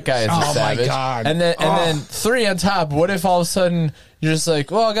savage. that guy is a Oh, my savage. God. And then 3 on top. What if all of a sudden you're just like,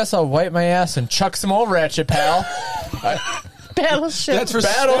 well, I guess I'll wipe my ass and chuck some over at you, pal. Battleship. That's for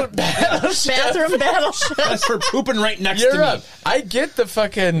bathroom battleship. That's for pooping right next You're to up. me. I get the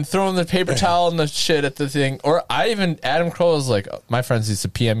fucking throwing the paper towel and the shit at the thing. Or Adam Kroll is like, my friends used to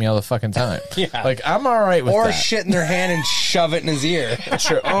PM me all the fucking time. Yeah. Like, I'm all right with Or that. shit in their hand and shove it in his ear.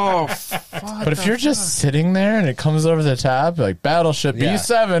 Sure. Oh, But if you're just sitting there and it comes over the top, like Battleship Yeah.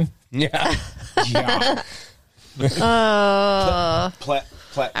 B7. Yeah. yeah.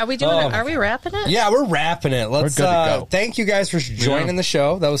 Are we doing it? Are we wrapping it? Yeah, we're wrapping it. Let's We're good to go. thank you guys for joining the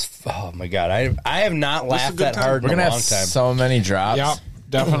show. That was oh my god. I have not laughed good that time. hard We're in going a to long have time. so many drops. Yep.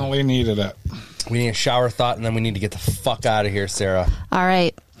 Definitely needed it. We need a shower thought and then we need to get the fuck out of here, Sarah. All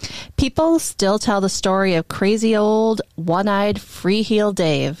right. People still tell the story of crazy old one-eyed free-heel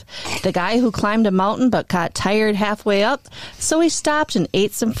Dave, the guy who climbed a mountain but got tired halfway up, so he stopped and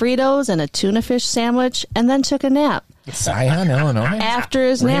ate some Fritos and a tuna fish sandwich and then took a nap. Zion, Illinois. After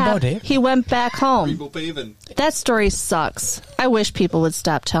his Rainbow nap, Dave? he went back home. People paving. That story sucks. I wish people would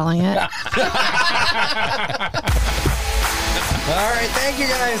stop telling it. All right, thank you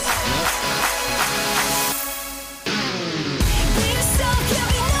guys.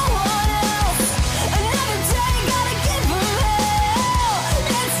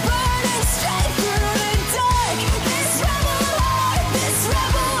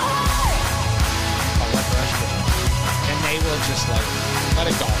 And they will just like let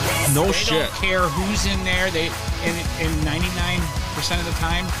it go. No They shit. don't care who's in there. They in 99% of the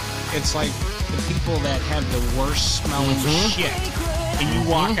time, it's like the people that have the worst smelling shit, and you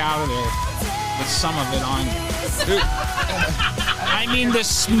walk out of there with some of it on you. I mean, the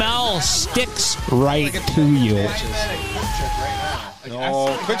smell sticks right to you.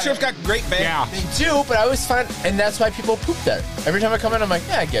 No, Quick Trip's got great bag. Yeah. They do, but I always find, and that's why people poop there. Every time I come in, I'm like,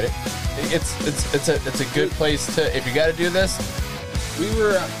 yeah, I get it. It's a good place to, if you got to do this. We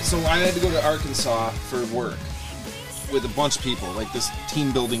were so I had to go to Arkansas for work with a bunch of people, like this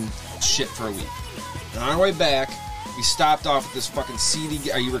team building shit for a week. And on our way back, we stopped off at this fucking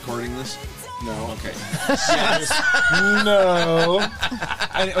seedy. Are you recording this? No. Okay. No.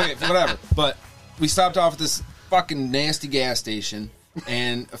 Okay, whatever. But we stopped off at this fucking nasty gas station,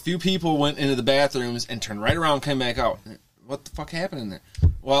 and a few people went into the bathrooms and turned right around, and came back out. What the fuck happened in there?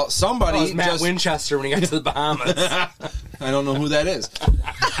 Well, somebody It was Matt just Winchester when he got to the Bahamas. I don't know who that is.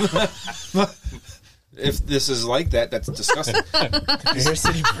 if this is like that, that's disgusting. Bear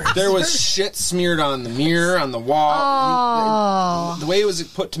City Bruiser. There was shit smeared on the mirror, on the wall. Oh. The way it was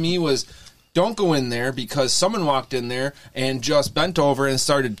put to me was, don't go in there because someone walked in there and just bent over and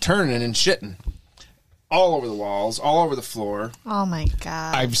started turning and shitting. All over the walls, all over the floor. Oh my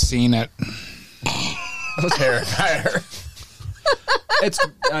God. I've seen it. Terrifier. It's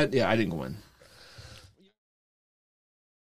yeah, I didn't go in.